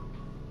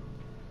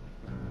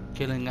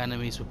 Killing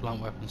enemies with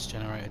blunt weapons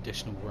generate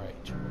additional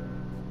rage.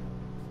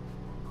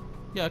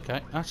 Yeah,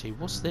 okay. Actually,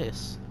 what's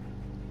this?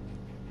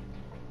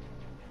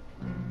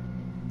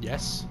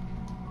 Yes.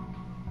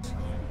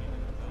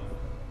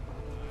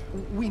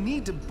 We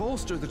need to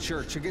bolster the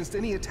church against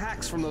any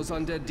attacks from those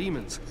undead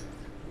demons.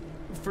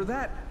 For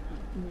that,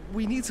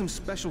 we need some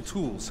special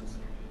tools.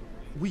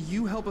 Will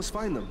you help us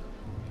find them?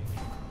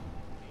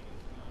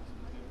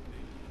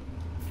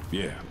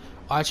 Yeah.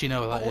 I actually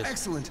know what that is.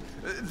 Excellent.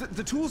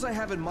 The tools I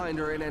have in mind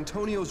are in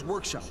Antonio's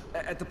workshop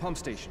at the pump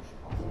station.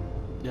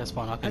 Yeah, it's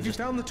fine. I can Have you just...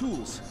 found the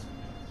tools?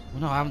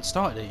 Well, no, I haven't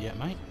started it yet,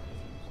 mate.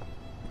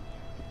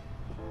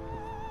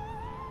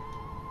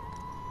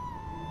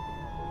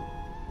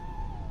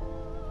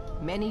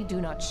 Many do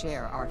not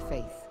share our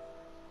faith.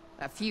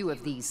 A few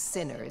of these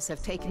sinners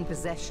have taken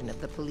possession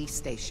of the police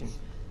station.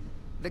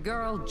 The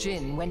girl,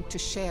 Jin, went to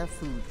share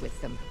food with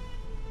them.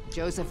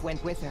 Joseph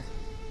went with her,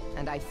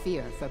 and I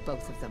fear for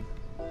both of them.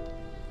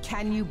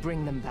 Can you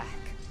bring them back?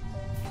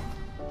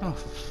 Oh,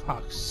 for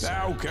fuck's sake.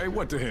 Ah, okay,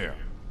 what the hell?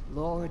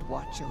 Lord,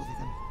 watch over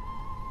them.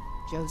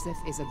 Joseph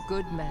is a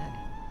good man.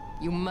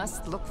 You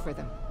must look for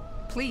them.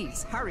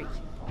 Please, hurry.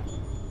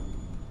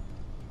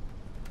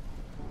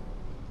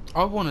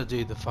 I want to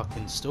do the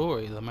fucking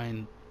story, the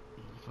main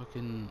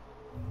fucking...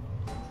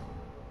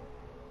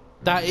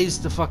 That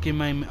is the fucking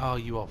main... Oh,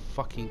 you are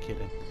fucking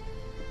kidding.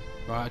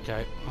 Right,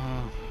 okay.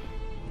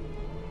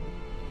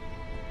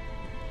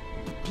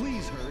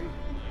 Please hurry.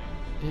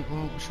 Yeah,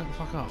 well, shut the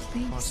fuck up. 5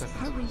 Please, seconds.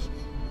 hurry.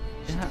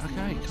 Yeah,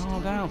 okay,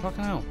 calm down,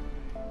 fucking hell.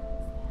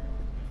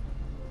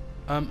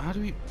 How do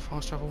we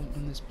fast travel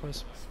in this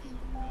place?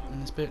 In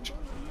this bitch?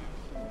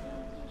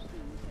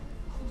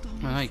 Hold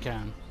on. I know you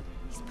can.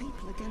 These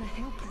people are gonna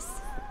help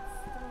us.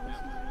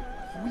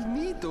 We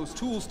need those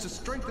tools to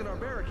strengthen our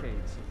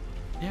barricades.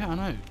 Yeah, I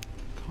know.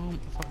 Calm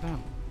the fuck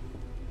down.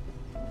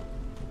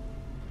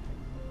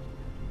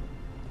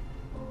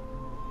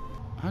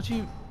 How do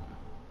you...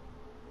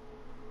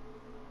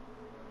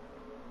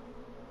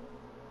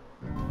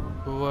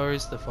 Well, where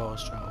is the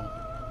fast travel?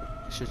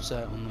 It should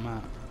say it on the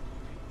map.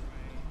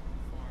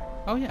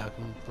 Oh yeah, I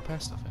can repair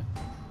stuff here.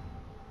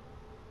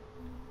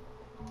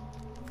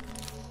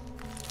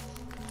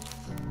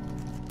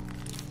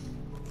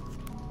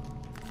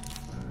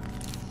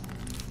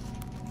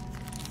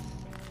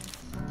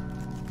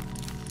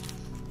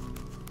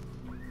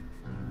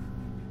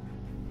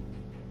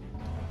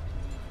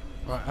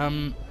 Right,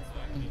 oh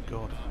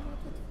god.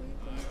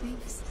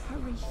 Please,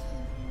 hurry.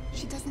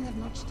 She doesn't have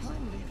much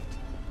time left.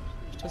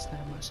 She doesn't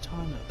have much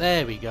time left.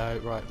 There we go,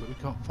 right, but we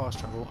can't fast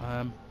travel.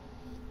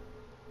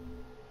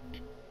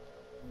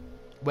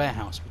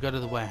 Warehouse, we go to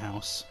the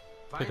warehouse,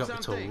 pick up the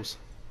tools.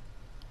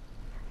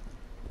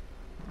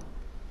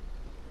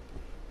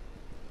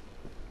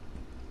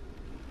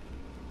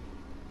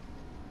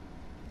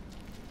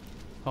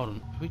 Hold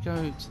on, if we go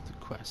to the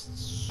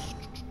quests.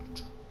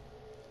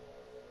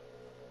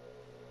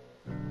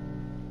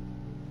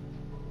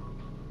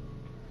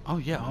 Oh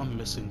yeah, I'm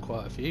missing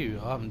quite a few.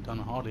 I haven't done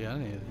hardly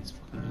any of these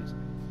fucking things.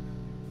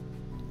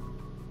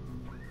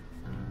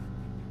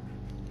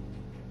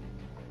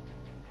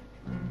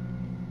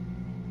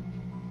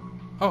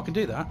 Oh, I can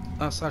do that.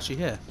 That's actually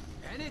here.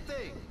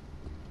 Anything.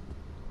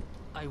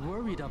 I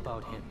worried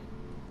about him.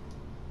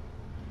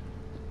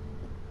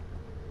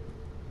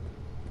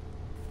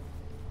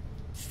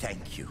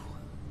 Thank you.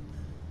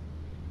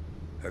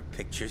 Her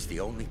picture's the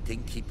only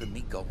thing keeping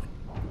me going.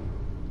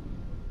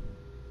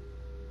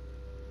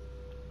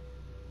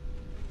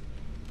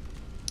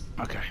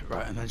 Okay,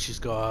 right, and then she's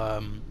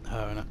got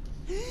her in it.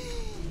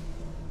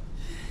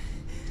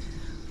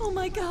 Oh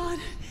my god.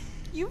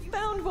 You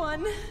found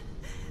one.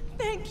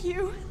 Thank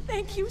you.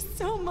 Thank you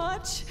so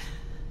much.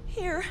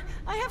 Here,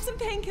 I have some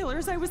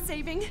painkillers I was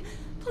saving.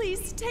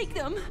 Please take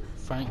them.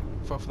 Thank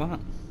for that.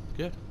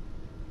 Good.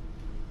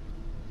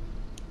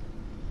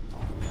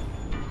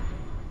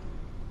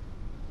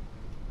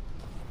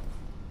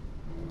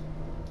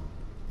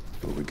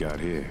 What we got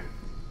here?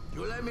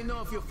 You let me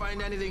know if you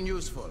find anything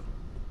useful.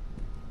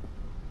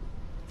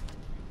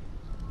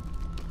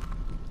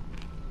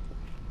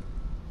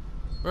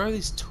 Where are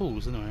these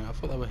tools anyway? I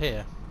thought they were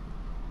here.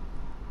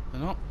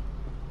 They're not.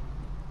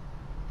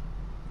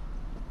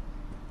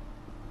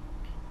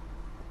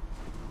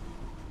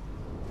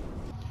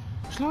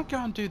 Shall I go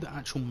and do the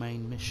actual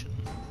main mission?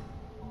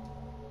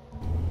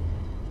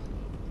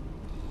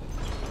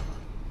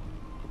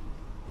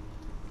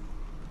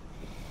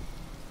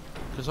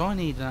 Because I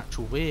need an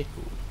actual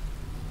vehicle.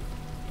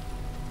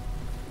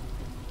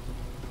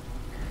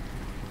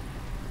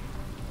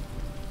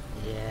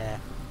 Yeah.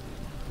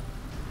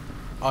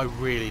 I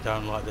really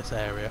don't like this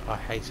area. I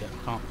hate it.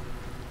 I can't.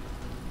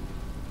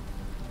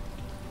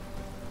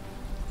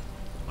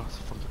 Oh, it's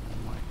a fucking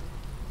long way.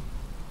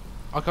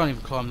 I can't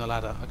even climb the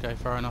ladder. Okay,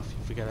 fair enough.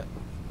 You forget it.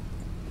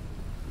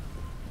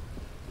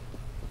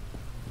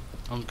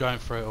 I'm going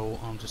through it all.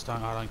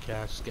 I don't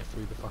care. Just get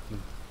through the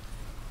fucking.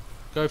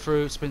 Go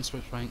through. Spin,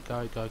 switch, paint.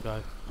 Go, go,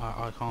 go.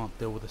 I can't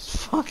deal with this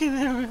fucking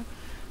area.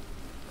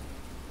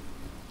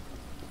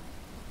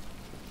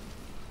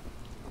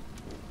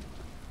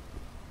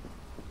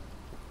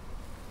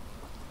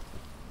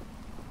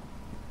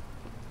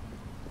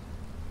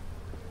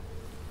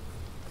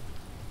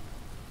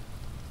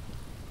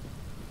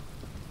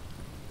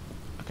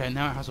 Okay,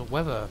 now it has a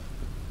weather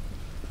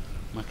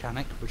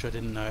mechanic, which I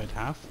didn't know it'd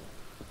have.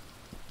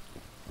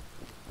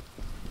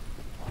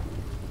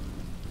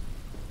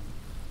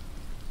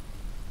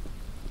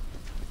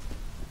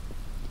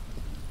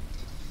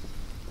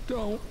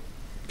 Don't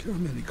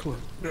come any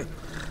closer.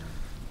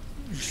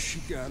 She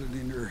got it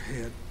in her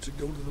head to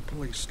go to the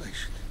police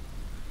station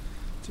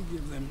to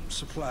give them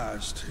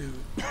supplies to.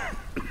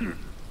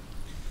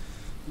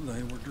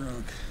 They were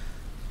drunk,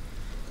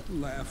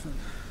 laughing.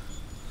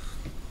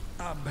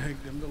 I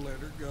begged them to let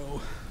her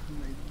go,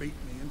 and they beat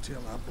me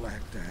until I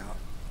blacked out.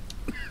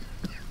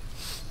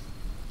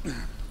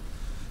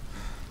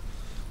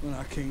 When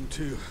I came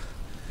to,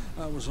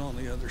 I was on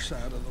the other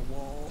side of the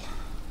wall.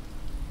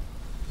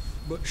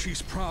 But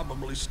she's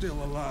probably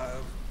still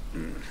alive.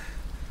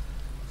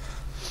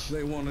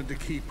 They wanted to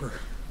keep her.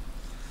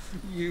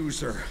 Use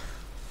her.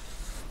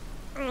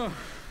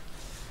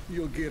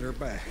 You'll get her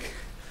back,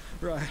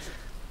 right?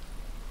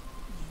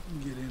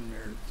 You can get in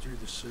there through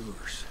the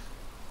sewers.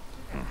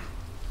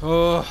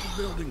 Oh,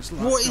 The building's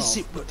locked what is off,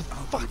 it with the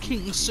I'll give you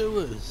fucking key.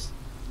 sewers?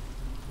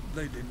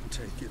 They didn't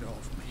take it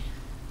off me.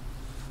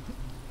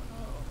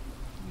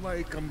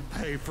 Make them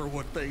pay for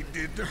what they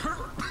did to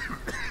her.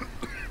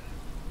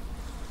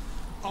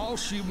 All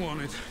she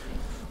wanted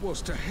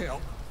was to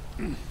help.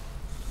 And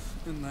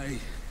they...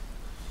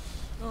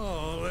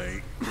 Oh,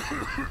 they...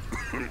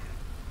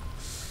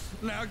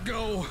 Now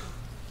go.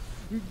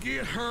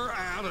 Get her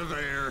out of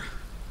there.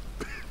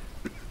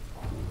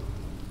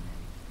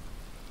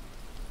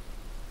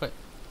 Wait.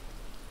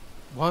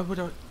 Why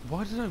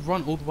did I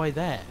run all the way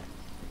there?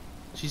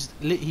 He's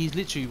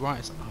literally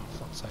right. Oh,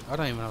 fuck's sake. I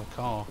don't even have a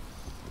car.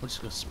 We're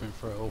just gonna sprint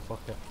through it all.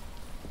 Fuck it.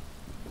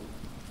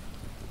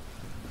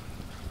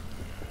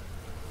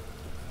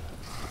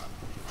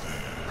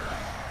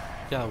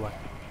 Get out of the way.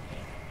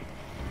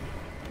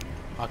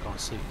 I can't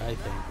see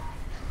anything.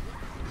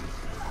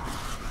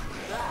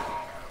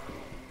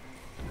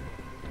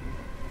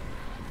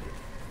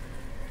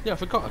 Yeah, I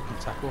forgot I can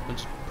tackle up and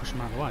just push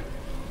him out of the way.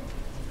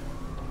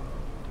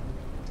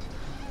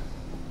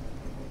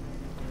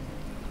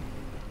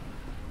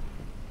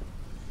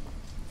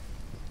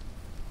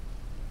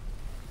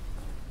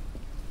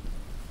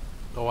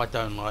 Oh, I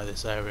don't like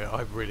this area.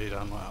 I really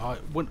don't like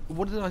it.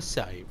 What did I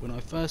say when I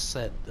first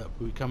said that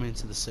we were coming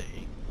into the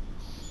city?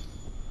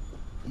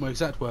 My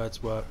exact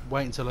words were,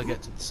 wait until I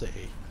get to the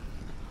city.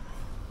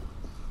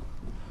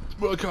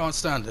 But I can't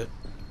stand it.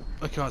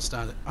 I can't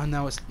stand it. And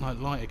now it's like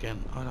light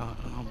again. I don't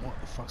know what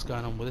the fuck's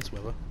going on with this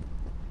weather.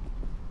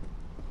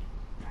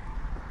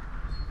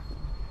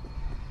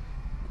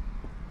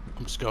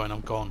 I'm just going.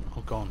 I'm gone.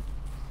 I'm gone.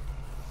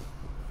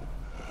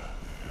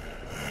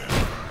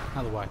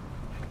 Out of the way.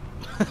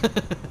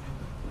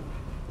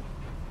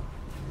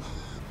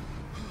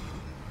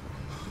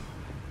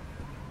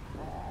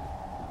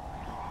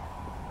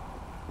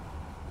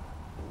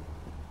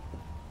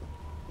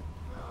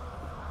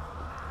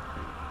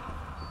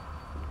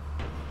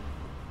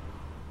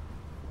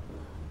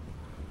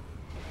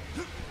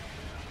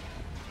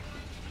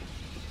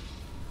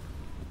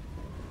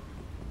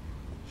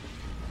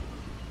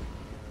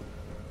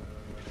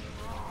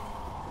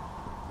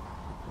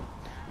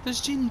 Does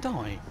Jin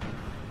die?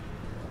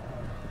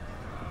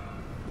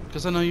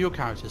 Because I know your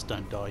characters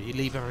don't die. You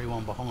leave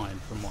everyone behind,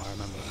 from what I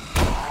remember.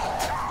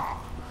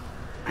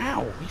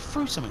 Ow! He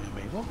threw something at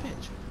me. What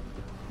bitch?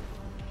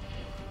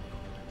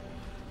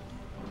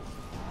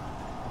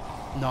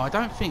 No, I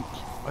don't think.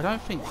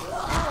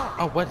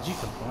 Oh, where did you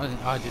come from?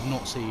 I did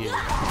not see you.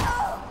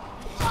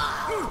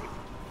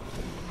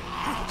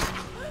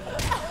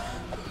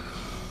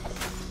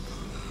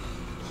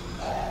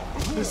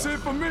 This it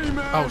for me,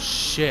 man. Oh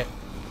shit!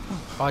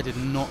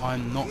 I'm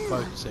not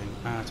focusing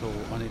at all.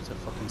 I need to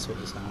fucking sort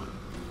this out.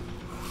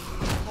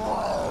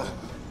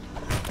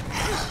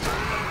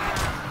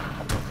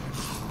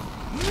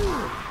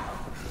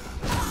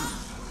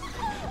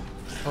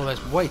 Oh,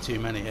 there's way too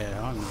many here.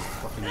 I'm gonna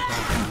fucking die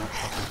if I'm not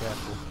fucking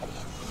careful.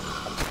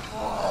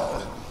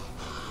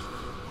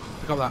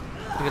 Pick up that.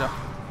 Pick it up.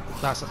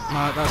 That's it.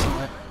 No, that's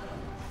not it.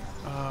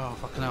 Oh,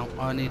 fucking hell.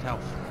 I need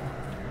help.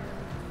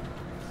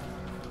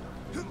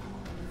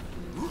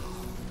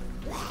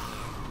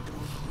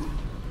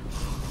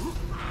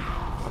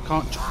 I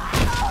can't.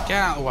 Get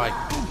out of the way.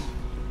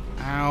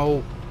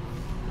 Ow.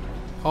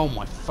 Oh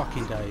my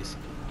fucking days.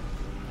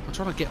 I'm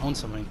trying to get on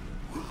something.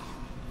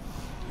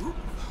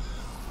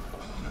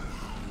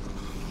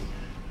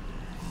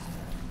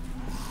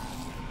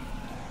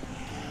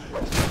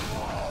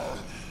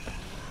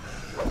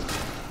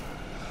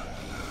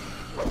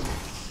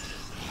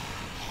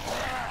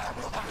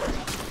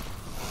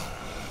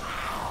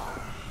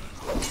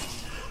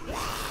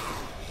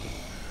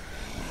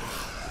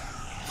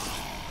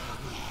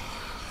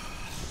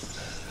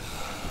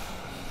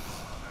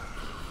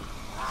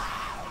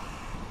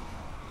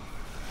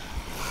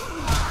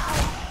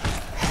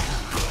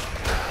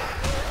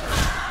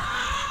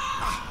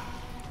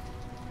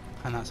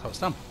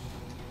 done.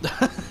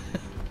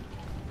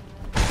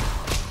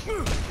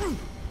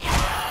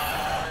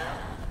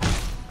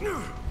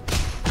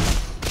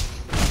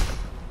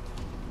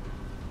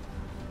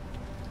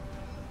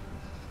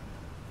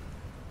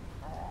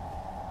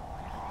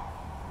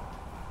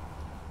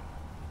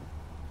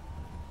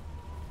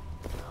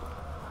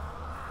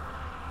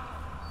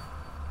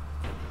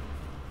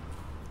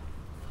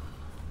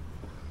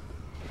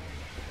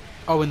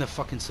 Oh, in the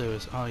fucking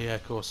sewers. Oh yeah,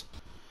 of course.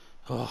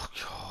 Oh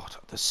god,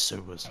 the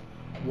sewers.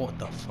 What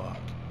the fuck?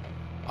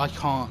 I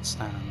can't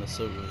stand the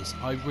sewers.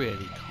 I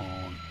really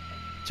can't.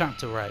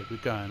 Chapter 8, we're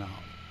going up.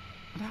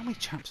 I wonder how many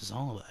chapters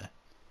are there?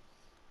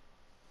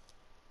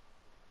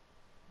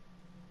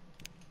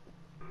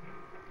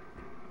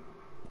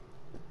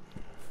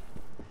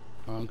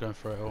 Oh, I'm going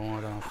for it all.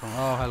 I don't have time.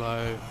 Oh,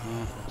 hello.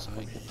 Oh, for fuck's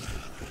sake.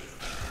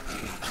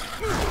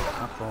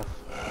 Fuck off.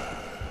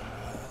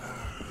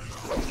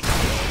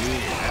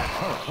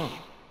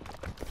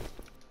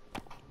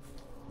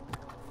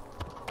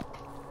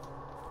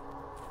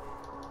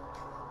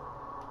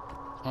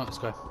 Alright, let's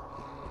go.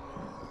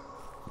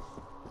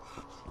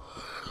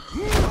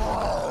 There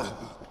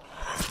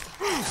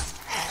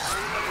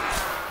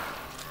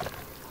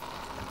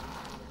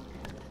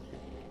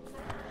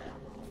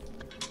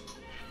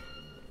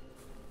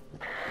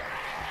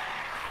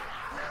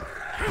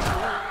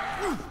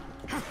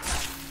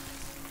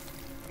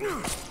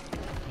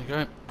you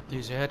go.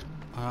 Use your head.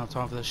 I don't have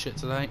time for this shit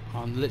today.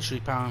 I'm literally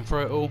powering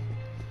through it all.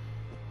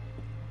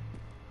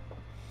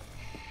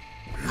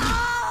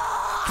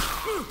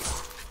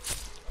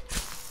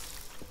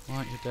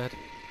 Right, you're dead.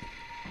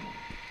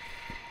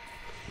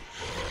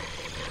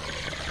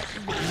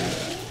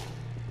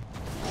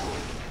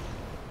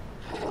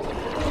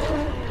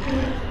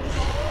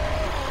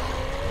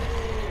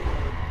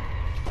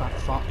 Fat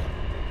fuck.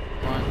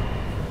 Right.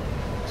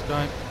 Let's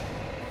go.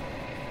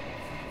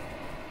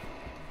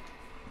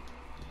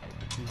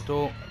 Open the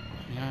door.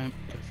 There you go.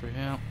 Go through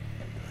here.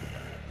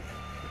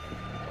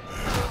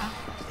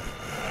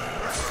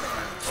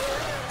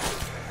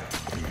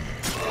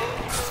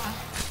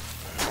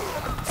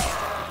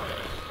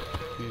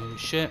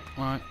 Shit,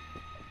 right.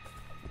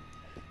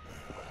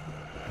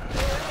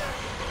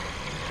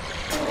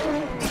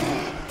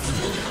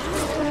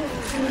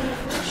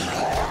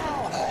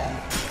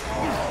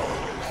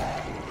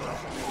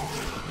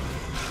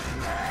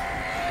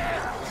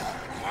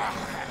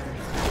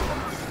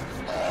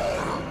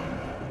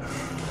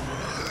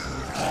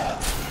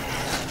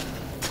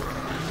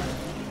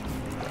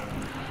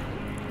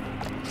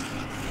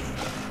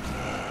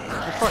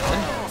 Right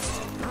then.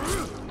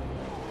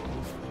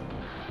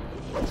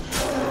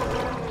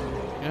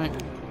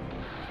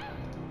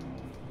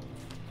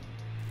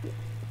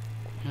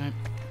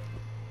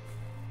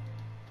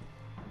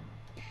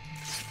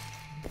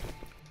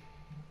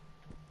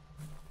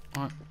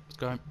 Alright, let's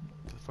go. Get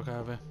the fuck out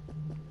of here.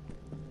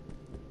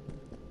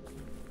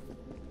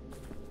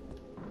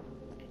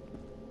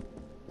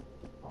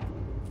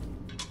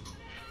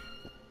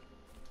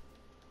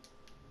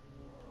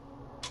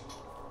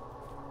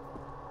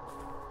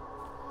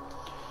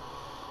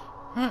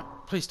 Alright,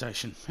 police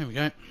station. Here we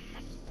go.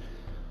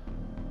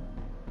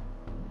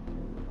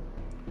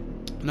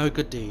 No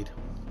good deed.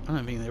 I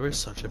don't think there is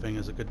such a thing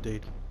as a good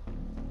deed,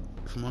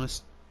 if I'm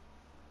honest.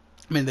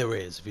 I mean, there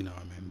is, if you know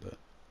what I mean, but...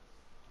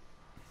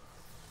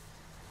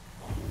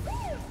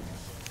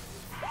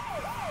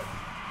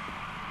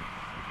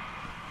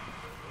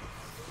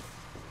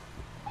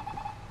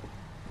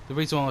 The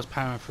reason why I was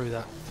powering through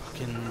that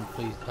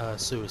fucking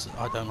sewers,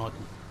 I don't like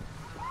them.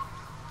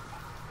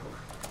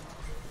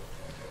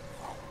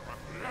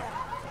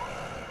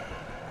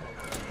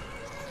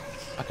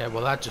 Okay,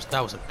 well that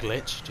was a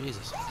glitch,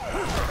 Jesus.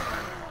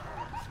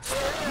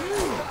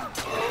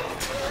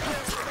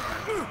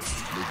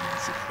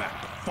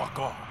 Back the fuck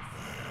off.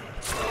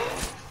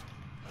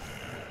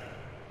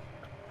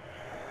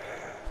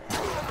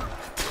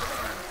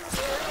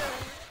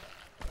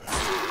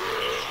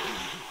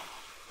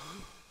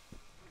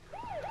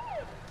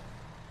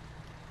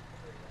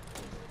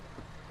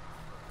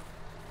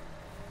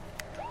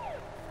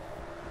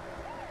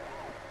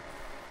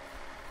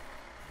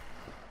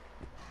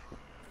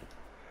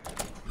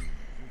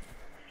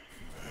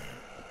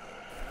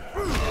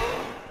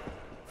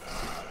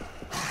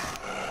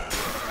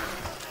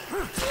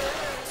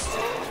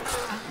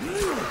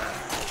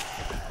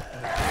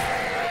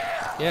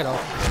 Get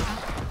off.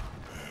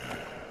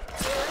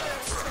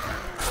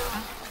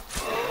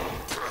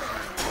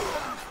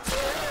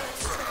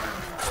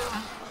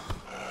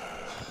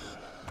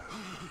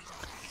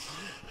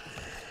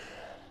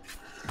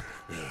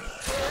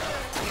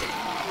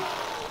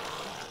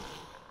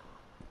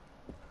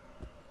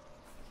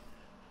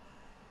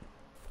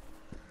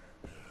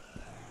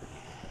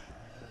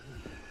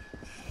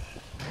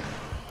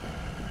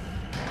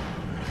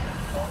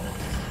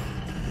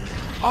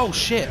 Oh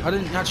shit, I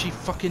didn't actually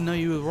fucking know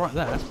you were right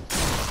there. I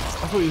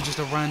thought you were just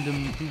a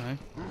random, you know,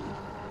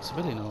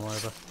 civilian or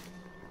whatever.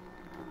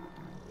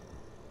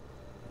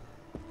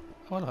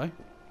 Oh, hello.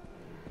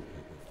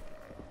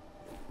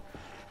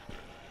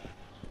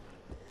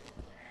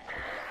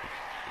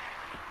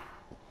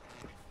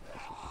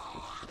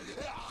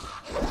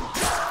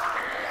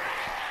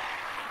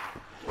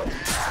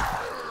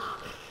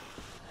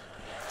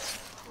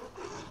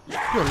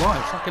 You're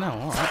alive, fucking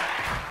hell, alright.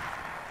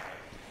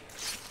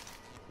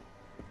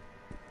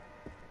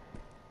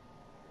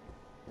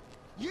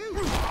 You!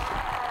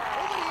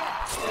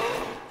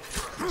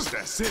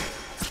 That's it.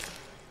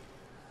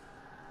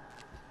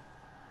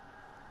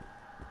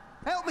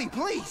 Help me,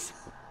 please!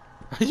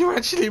 You're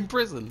actually in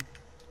prison.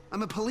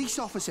 I'm a police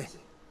officer.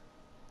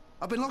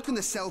 I've been locked in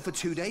the cell for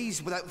 2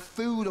 days without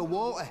food or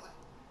water.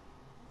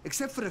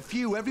 Except for a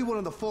few, everyone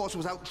on the force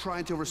was out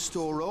trying to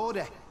restore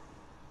order.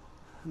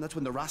 And that's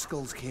when the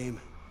rascals came.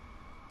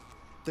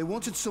 They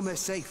wanted somewhere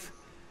safe,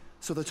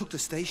 so they took the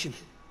station.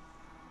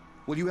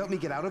 Will you help me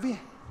get out of here?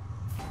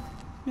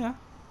 Yeah.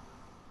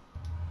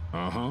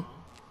 Uh-huh.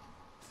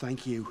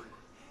 Thank you.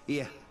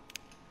 Here,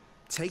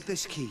 take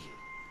this key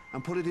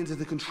and put it into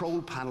the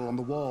control panel on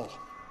the wall.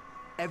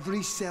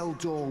 Every cell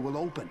door will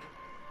open.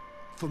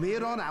 From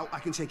here on out, I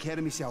can take care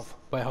of myself.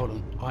 Wait, hold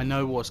on. I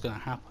know what's going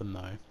to happen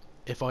though.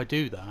 If I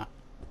do that,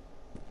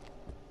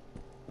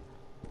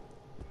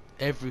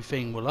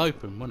 everything will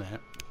open, won't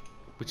it?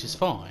 Which is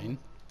fine.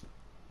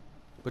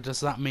 But does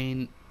that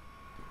mean...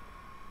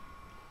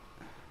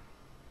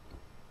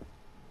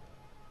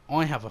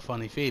 I have a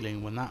funny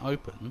feeling when that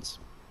opens...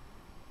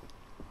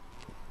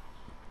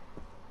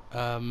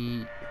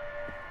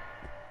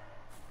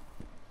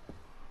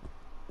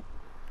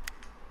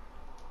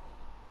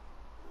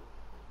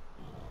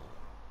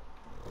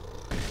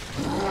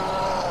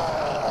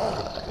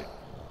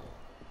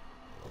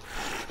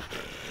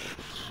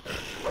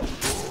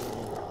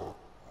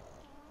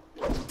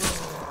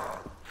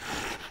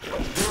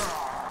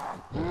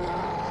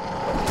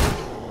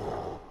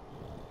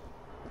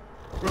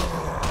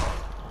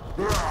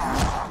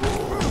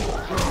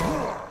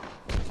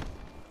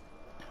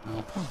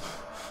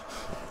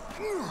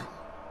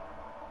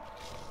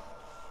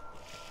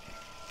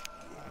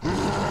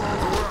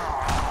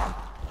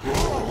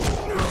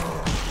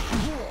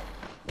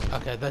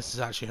 Okay, this is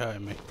actually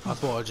hurting me. I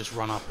thought I'd just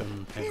run up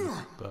and hit him,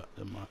 but it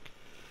didn't work.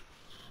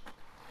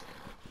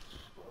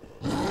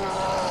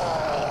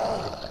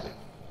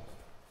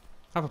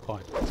 Have a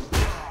pipe.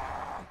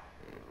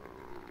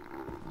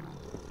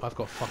 I've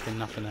got fucking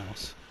nothing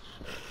else.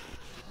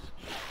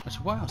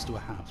 Actually, what else do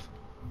I have?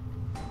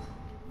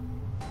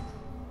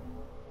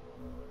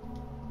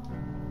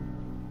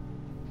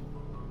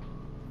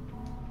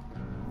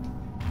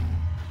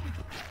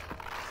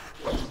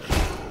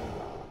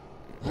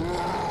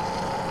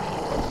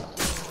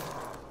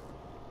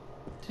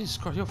 Jesus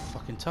Christ, you're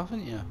fucking tough,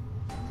 aren't you?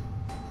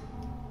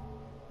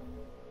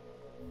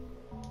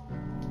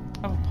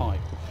 Have a pipe.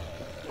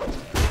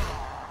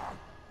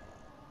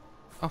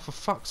 Oh, for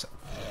fuck's sake.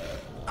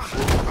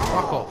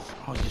 Fuck off.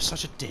 Oh, you're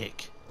such a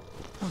dick.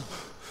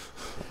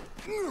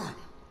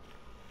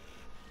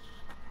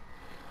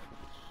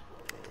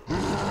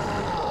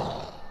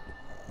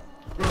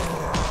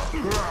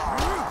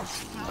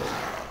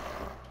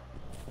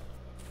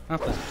 Have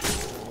that.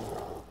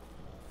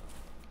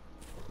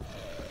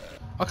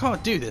 I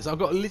can't do this. I've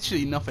got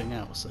literally nothing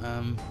else.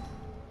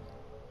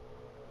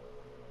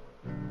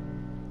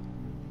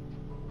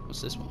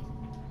 What's this one?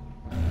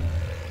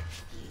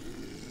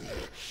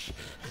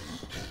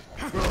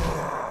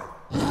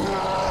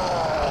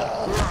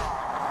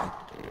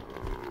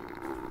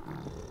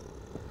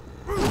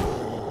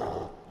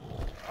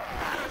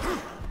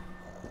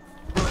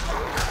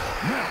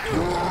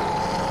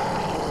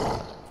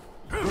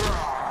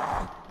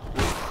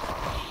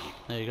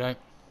 There you go.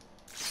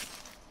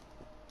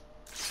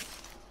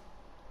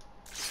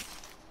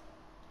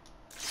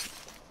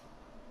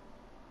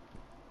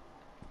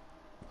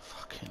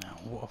 Fucking hell,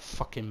 what a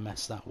fucking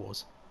mess that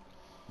was.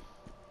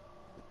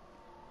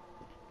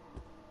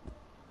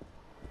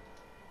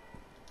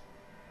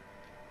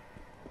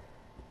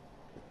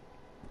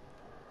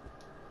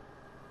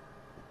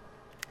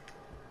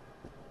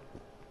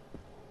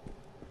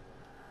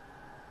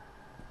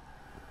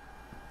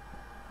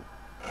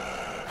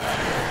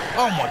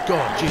 Oh my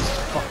god, Jesus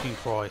fucking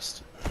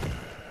Christ.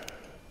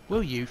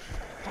 Will you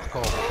fuck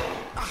off?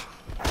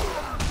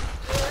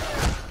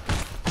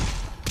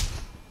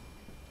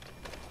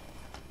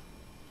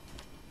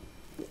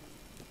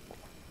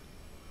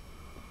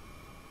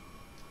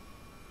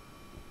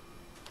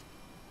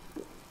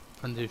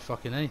 Didn't do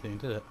fucking anything,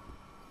 did it?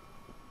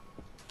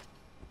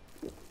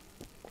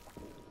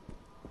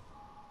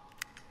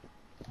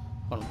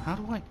 Hold on, how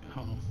do I...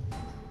 Hold on.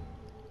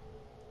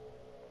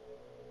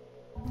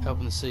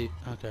 Open the seat.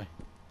 Okay.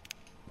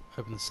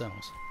 Open the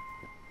cells.